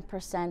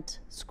 87%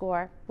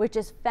 score, which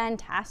is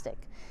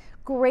fantastic.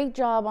 Great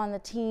job on the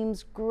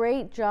teams,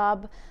 great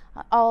job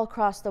all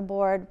across the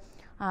board.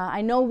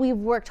 I know we've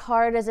worked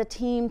hard as a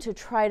team to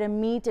try to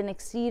meet and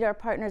exceed our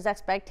partners'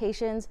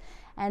 expectations,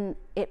 and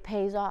it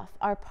pays off.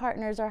 Our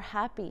partners are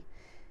happy.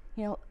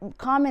 You know,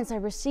 comments I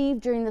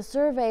received during the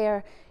survey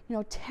are, you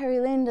know, Terry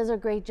Lynn does a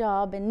great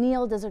job, and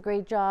Neil does a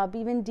great job,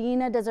 even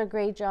Dina does a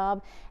great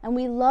job, and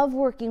we love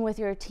working with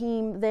your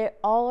team. They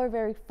all are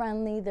very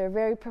friendly, they're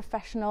very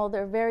professional,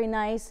 they're very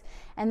nice,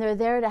 and they're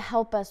there to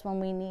help us when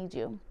we need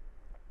you.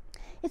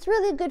 It's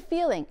really a good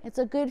feeling. It's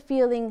a good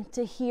feeling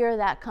to hear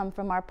that come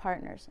from our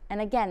partners.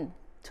 And again,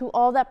 to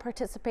all that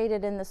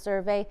participated in the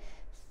survey,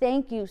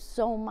 thank you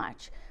so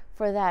much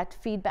for that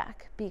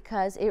feedback,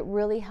 because it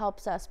really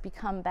helps us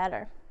become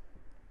better.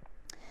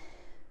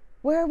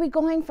 Where are we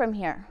going from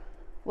here?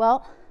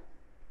 Well,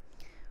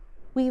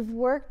 we've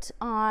worked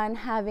on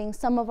having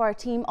some of our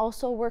team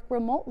also work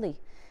remotely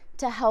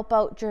to help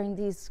out during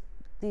these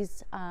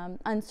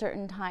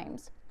uncertain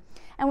times.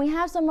 And we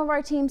have some of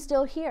our team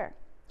still here.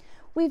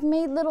 We've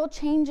made little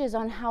changes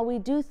on how we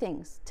do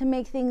things to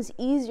make things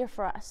easier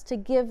for us, to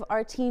give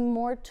our team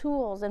more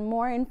tools and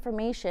more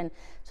information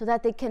so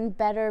that they can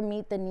better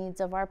meet the needs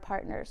of our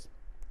partners.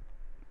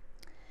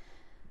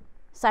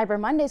 Cyber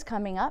Monday's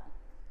coming up,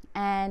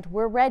 and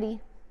we're ready.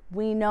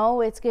 We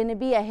know it's going to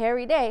be a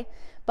hairy day,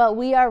 but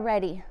we are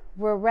ready.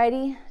 We're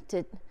ready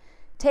to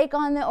take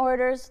on the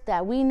orders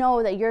that we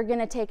know that you're going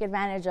to take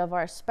advantage of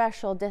our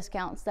special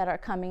discounts that are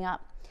coming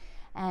up.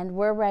 And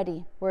we're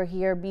ready. We're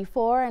here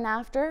before and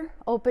after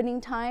opening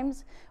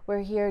times.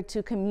 We're here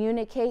to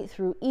communicate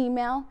through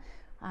email,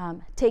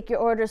 take your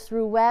orders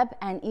through web,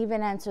 and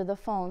even answer the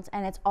phones.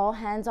 And it's all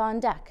hands on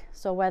deck.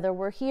 So whether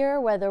we're here,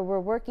 whether we're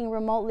working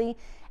remotely,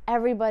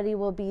 everybody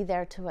will be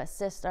there to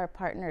assist our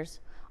partners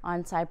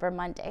on Cyber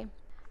Monday.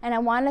 And I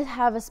want to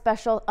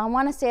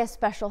say a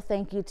special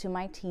thank you to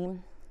my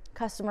team,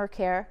 customer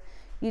care.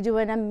 You do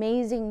an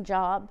amazing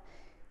job.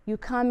 You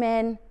come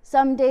in,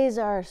 some days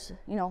are,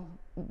 you know,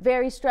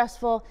 very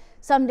stressful,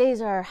 some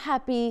days are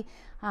happy,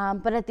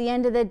 but at the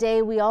end of the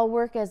day, we all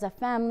work as a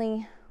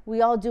family,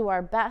 we all do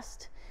our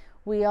best,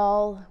 we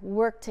all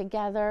work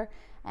together,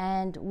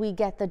 and we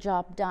get the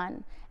job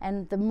done.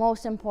 And the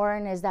most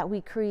important is that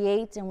we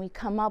create and we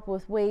come up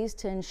with ways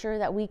to ensure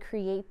that we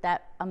create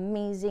that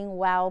amazing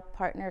wow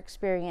partner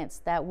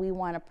experience that we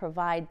want to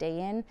provide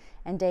day in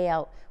and day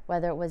out,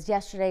 whether it was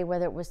yesterday,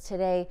 whether it was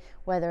today,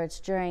 whether it's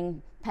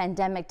during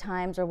pandemic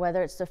times, or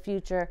whether it's the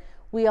future.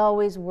 We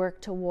always work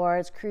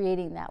towards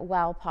creating that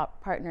wow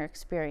partner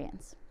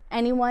experience.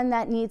 Anyone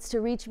that needs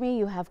to reach me,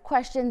 you have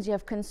questions, you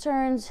have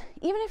concerns,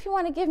 even if you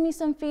want to give me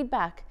some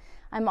feedback,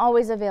 I'm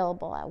always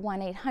available at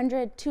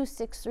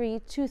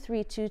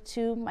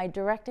 1-800-263-2322. My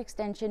direct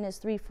extension is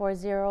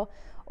 340,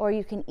 or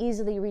you can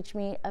easily reach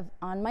me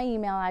on my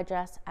email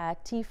address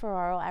at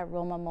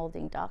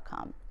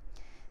tferraro@romamoulding.com.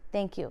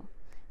 Thank you.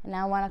 And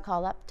now I want to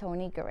call up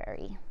Tony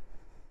Guerreri.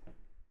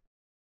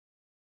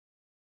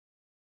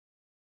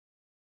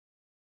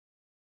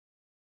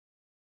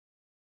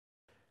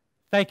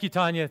 Thank you,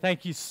 Tanya.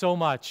 Thank you so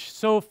much.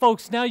 So,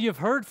 folks, now you've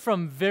heard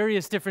from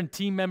various different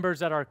team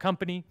members at our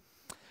company.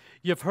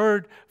 You've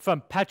heard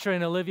from Petra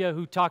and Olivia,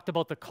 who talked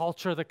about the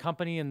culture of the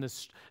company and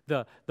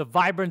the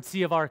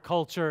vibrancy of our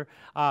culture.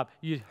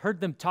 You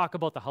heard them talk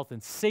about the health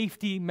and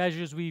safety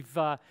measures we've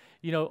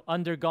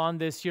undergone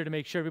this year to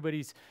make sure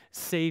everybody's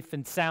safe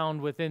and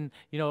sound within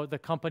the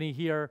company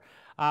here.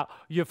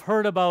 You've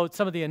heard about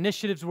some of the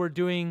initiatives we're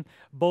doing,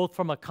 both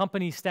from a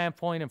company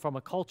standpoint and from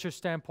a culture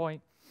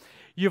standpoint.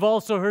 You've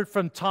also heard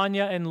from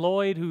Tanya and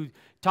Lloyd, who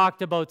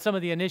talked about some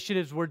of the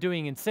initiatives we're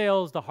doing in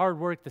sales, the hard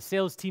work the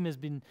sales team has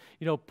been,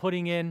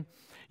 putting in.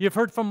 You've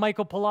heard from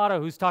Michael Pallota,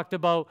 who's talked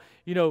about,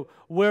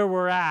 where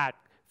we're at,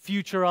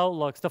 future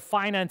outlooks, the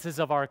finances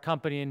of our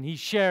company, and he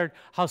shared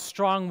how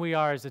strong we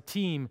are as a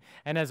team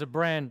and as a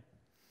brand.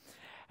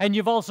 And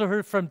you've also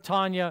heard from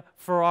Tanya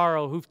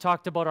Ferraro, who've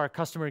talked about our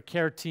customer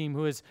care team,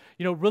 who has,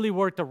 really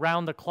worked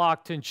around the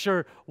clock to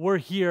ensure we're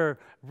here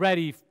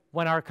ready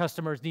when our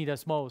customers need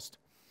us most.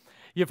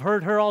 You've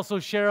heard her also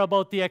share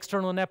about the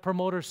external Net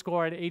Promoter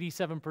Score at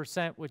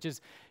 87%, which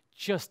is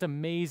just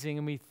amazing.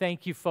 And we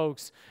thank you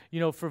folks,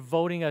 for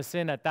voting us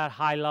in at that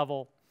high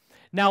level.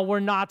 Now, we're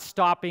not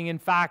stopping. In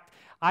fact,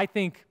 I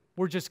think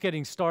we're just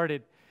getting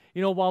started.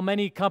 While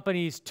many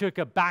companies took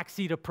a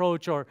backseat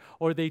approach or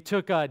they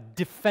took a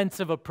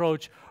defensive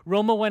approach,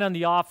 Roma went on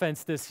the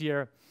offense this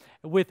year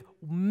with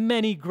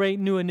many great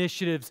new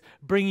initiatives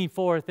bringing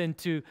forth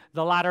into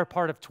the latter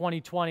part of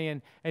 2020.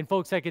 And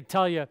folks, I could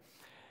tell you,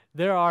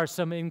 there are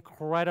some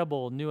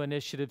incredible new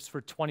initiatives for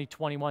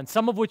 2021,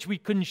 some of which we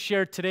couldn't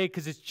share today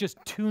because it's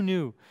just too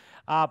new.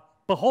 But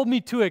hold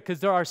me to it, because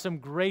there are some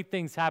great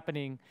things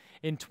happening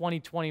in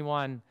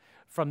 2021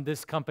 from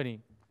this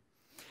company.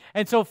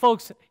 And so,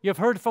 folks, you've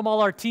heard from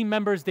all our team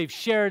members. They've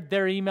shared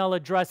their email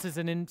addresses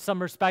and, in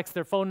some respects,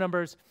 their phone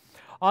numbers.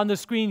 On the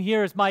screen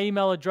here is my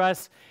email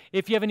address.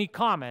 If you have any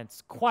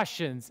comments,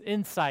 questions,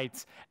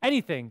 insights,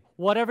 anything,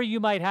 whatever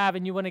you might have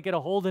and you want to get a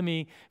hold of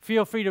me,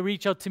 feel free to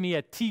reach out to me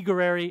at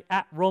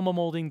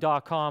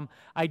tguerreri@romamoulding.com.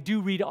 I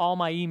do read all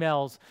my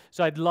emails,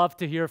 so I'd love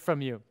to hear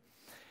from you.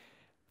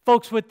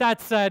 Folks, with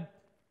that said,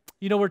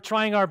 we're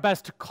trying our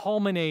best to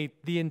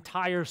culminate the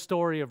entire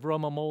story of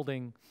Roma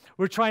Moulding.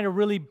 We're trying to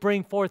really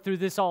bring forth through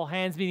this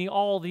all-hands meeting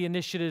all the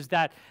initiatives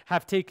that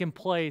have taken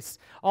place,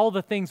 all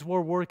the things we're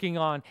working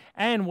on,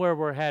 and where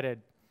we're headed.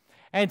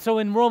 And so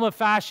in Roma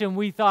fashion,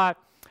 we thought,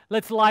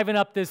 let's liven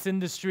up this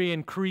industry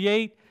and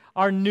create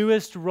our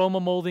newest Roma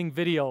Moulding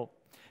video.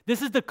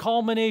 This is the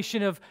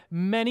culmination of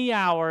many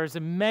hours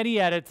and many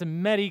edits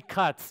and many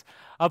cuts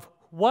of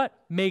what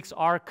makes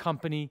our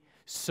company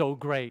so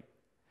great.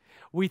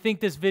 We think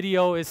this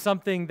video is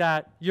something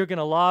that you're going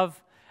to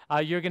love,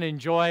 you're going to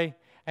enjoy,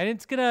 and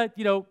it's going to,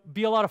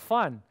 be a lot of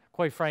fun,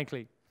 quite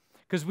frankly,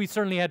 because we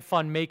certainly had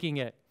fun making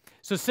it.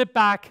 So sit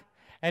back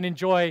and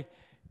enjoy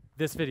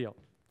this video.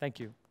 Thank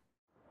you.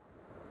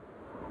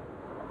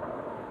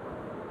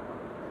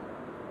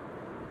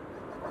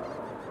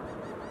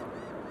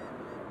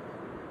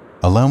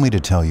 Allow me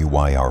to tell you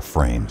why our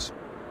frames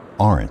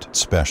aren't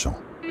special.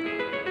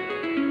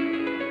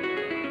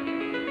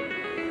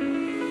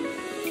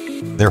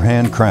 They're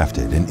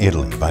handcrafted in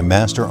Italy by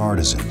master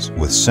artisans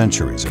with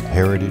centuries of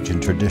heritage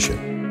and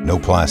tradition. No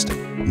plastic,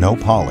 no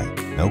poly,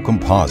 no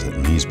composite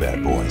in these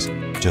bad boys.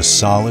 Just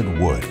solid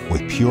wood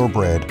with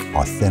purebred,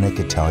 authentic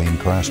Italian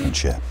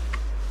craftsmanship.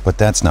 But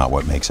that's not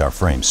what makes our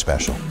frames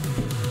special.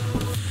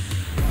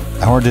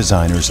 Our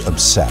designers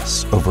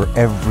obsess over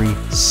every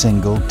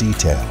single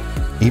detail.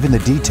 Even the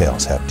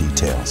details have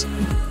details.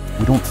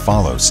 We don't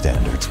follow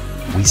standards,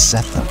 we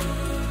set them.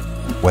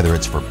 Whether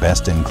it's for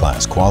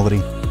best-in-class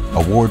quality,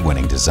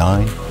 award-winning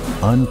design,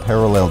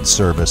 unparalleled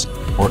service,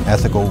 or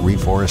ethical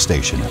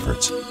reforestation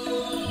efforts.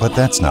 But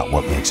that's not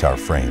what makes our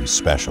frames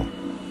special.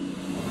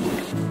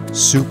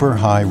 Super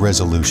high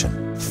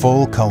resolution,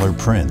 full color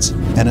prints,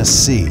 and a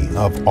sea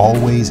of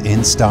always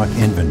in-stock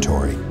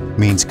inventory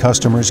means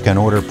customers can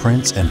order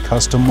prints and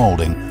custom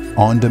molding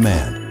on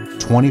demand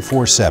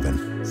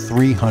 24/7,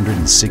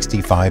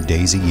 365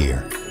 days a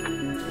year.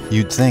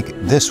 You'd think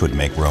this would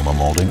make Roma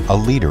Moulding a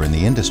leader in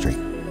the industry.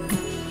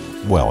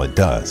 Well, it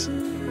does.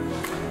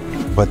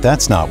 But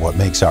that's not what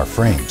makes our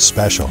frames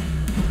special.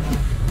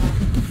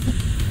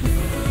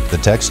 The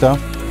tech stuff?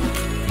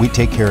 We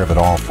take care of it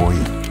all for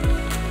you.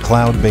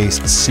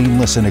 Cloud-based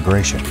seamless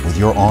integration with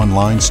your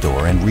online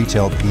store and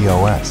retail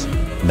POS.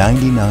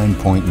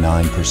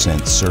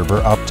 99.9% server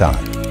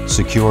uptime.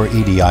 Secure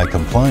EDI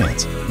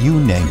compliance. You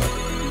name it.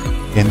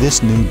 In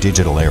this new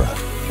digital era,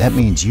 that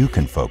means you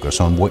can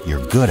focus on what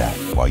you're good at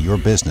while your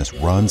business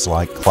runs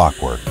like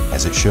clockwork,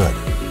 as it should.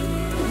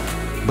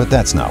 But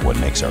that's not what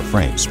makes our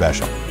frames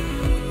special.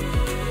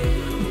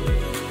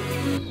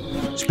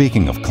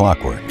 Speaking of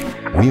clockwork,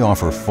 we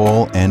offer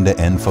full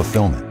end-to-end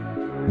fulfillment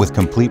with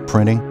complete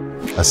printing,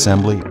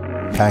 assembly,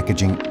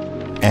 packaging,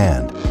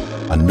 and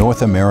a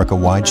North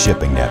America-wide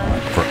shipping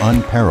network for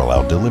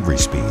unparalleled delivery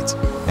speeds.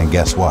 And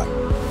guess what?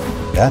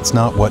 That's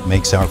not what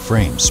makes our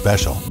frames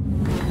special.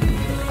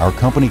 Our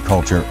company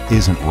culture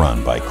isn't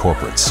run by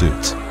corporate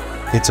suits.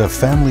 It's a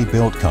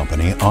family-built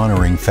company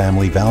honoring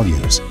family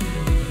values.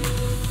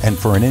 And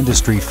for an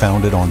industry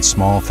founded on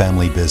small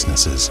family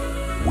businesses,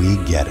 we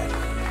get it.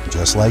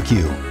 just like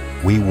you,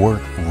 we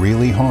work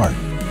really hard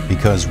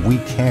because we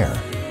care.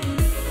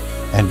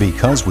 And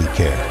because we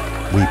care,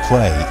 we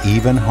play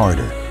even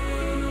harder.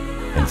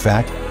 In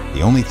fact,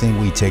 the only thing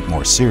we take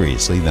more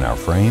seriously than our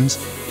frames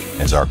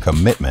is our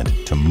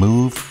commitment to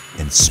move,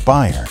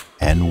 inspire,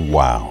 and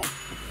wow.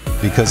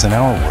 Because in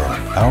our world,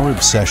 our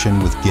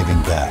obsession with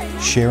giving back,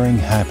 sharing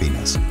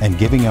happiness, and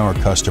giving our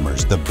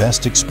customers the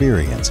best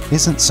experience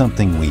isn't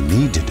something we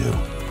need to do.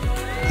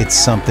 It's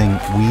something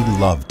we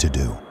love to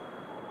do.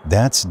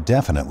 That's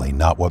definitely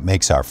not what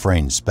makes our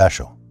frames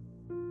special.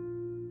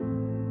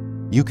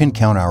 You can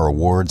count our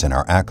awards and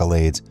our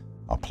accolades,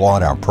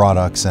 applaud our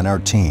products and our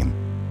team,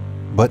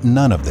 but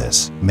none of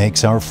this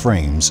makes our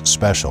frames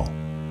special.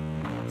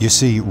 You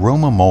see,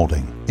 Roma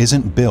Moulding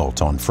isn't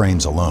built on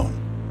frames alone.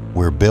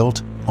 We're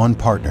built on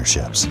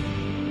partnerships.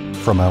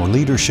 From our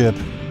leadership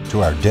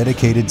to our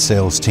dedicated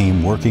sales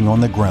team working on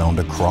the ground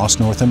across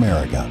North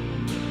America.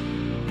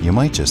 You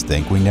might just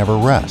think we never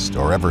rest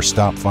or ever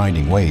stop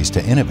finding ways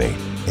to innovate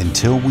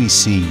until we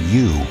see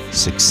you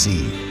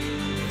succeed.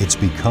 It's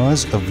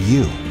because of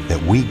you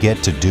that we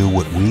get to do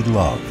what we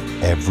love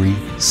every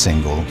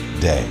single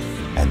day.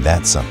 And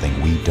that's something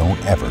we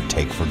don't ever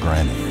take for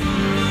granted.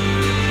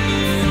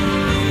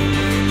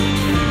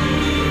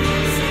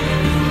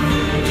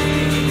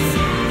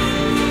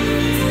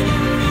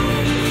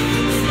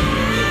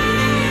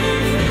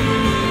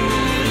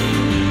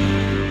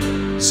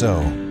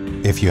 So,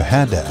 if you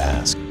had to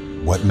ask,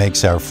 what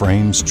makes our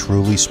frames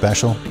truly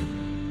special?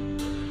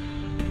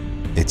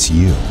 It's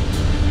you.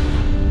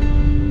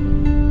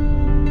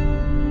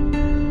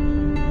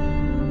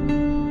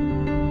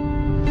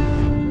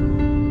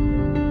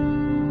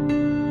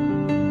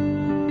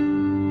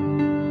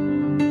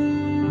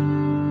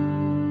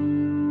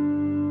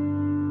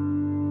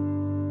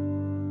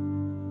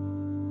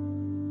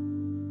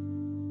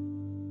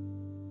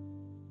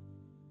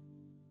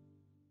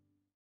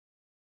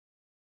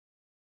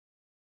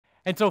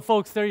 And so,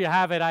 folks, there you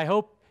have it. I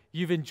hope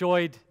you've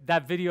enjoyed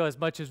that video as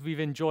much as we've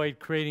enjoyed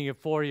creating it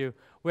for you.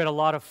 We had a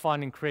lot of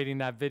fun in creating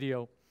that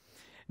video.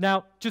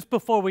 Now, just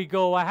before we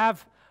go, I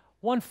have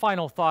one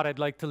final thought I'd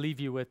like to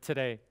leave you with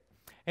today.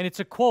 And it's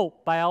a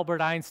quote by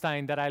Albert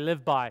Einstein that I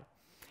live by.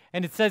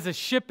 And it says, "A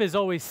ship is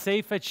always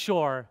safe at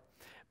shore,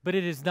 but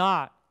it is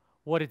not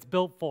what it's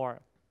built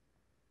for."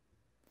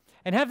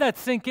 And have that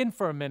sink in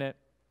for a minute.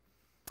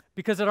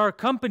 Because at our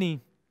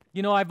company,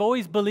 you know, I've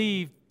always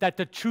believed that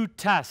the true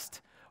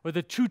test or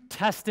the true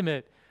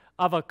testament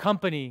of a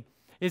company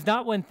is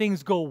not when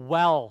things go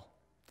well.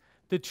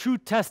 The true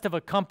test of a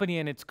company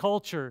and its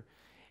culture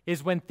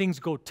is when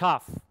things go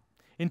tough,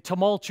 in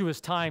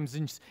tumultuous times,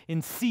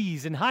 in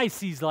seas, in high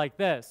seas like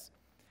this.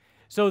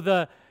 So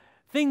the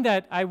thing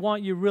that I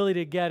want you really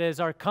to get is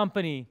our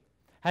company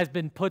has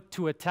been put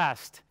to a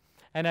test.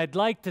 And I'd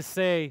like to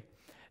say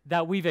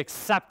that we've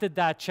accepted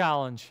that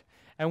challenge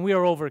and we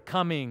are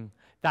overcoming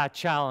that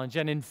challenge.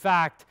 And in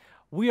fact,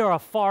 we are a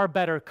far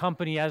better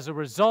company as a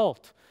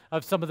result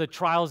of some of the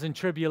trials and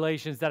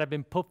tribulations that have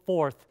been put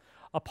forth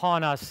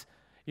upon us,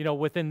 you know,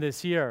 within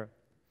this year.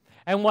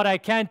 And what I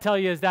can tell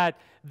you is that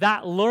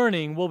that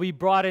learning will be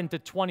brought into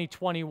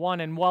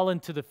 2021 and well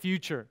into the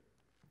future.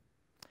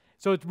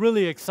 So it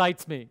really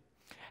excites me.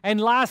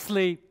 And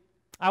lastly,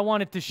 I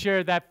wanted to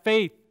share that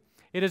faith,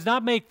 it does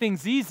not make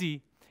things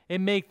easy, it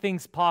makes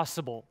things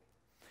possible.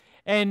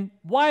 And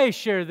why I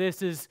share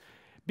this is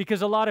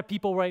because a lot of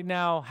people right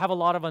now have a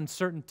lot of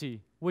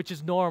uncertainty, which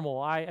is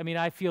normal. I mean,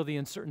 I feel the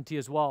uncertainty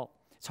as well.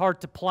 It's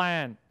hard to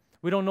plan.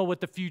 We don't know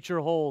what the future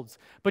holds.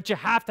 But you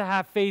have to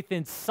have faith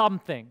in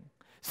something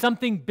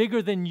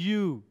bigger than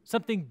you,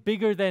 something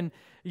bigger than,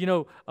 you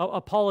know,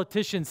 a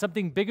politician,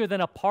 something bigger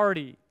than a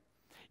party.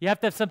 You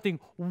have to have something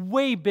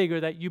way bigger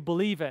that you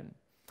believe in.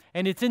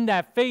 And it's in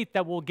that faith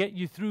that will get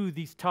you through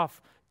these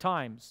tough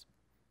times.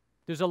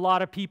 There's a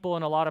lot of people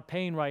in a lot of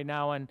pain right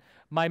now, and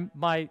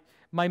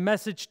my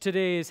message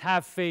today is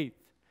have faith.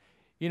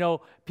 You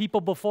know,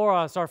 people before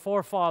us, our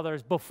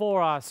forefathers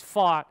before us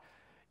fought,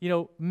 you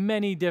know,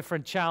 many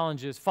different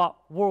challenges, fought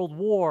world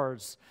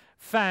wars,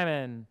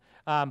 famine,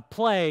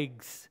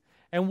 plagues,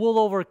 and we'll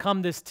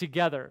overcome this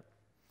together.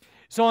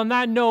 So on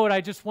that note,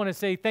 I just want to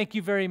say thank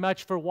you very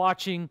much for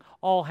watching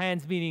All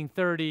Hands Meeting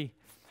 30.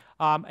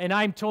 And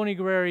I'm Tony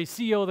Guerreri,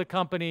 CEO of the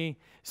company,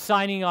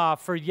 signing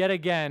off for yet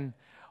again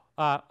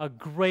a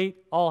great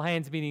All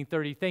Hands Meeting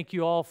 30. Thank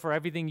you all for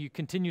everything you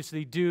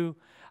continuously do.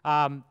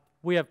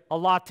 We have a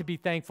lot to be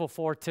thankful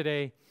for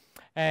today.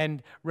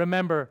 And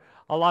remember,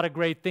 a lot of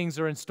great things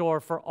are in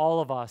store for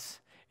all of us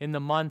in the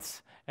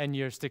months and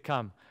years to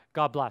come.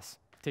 God bless.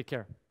 Take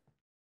care.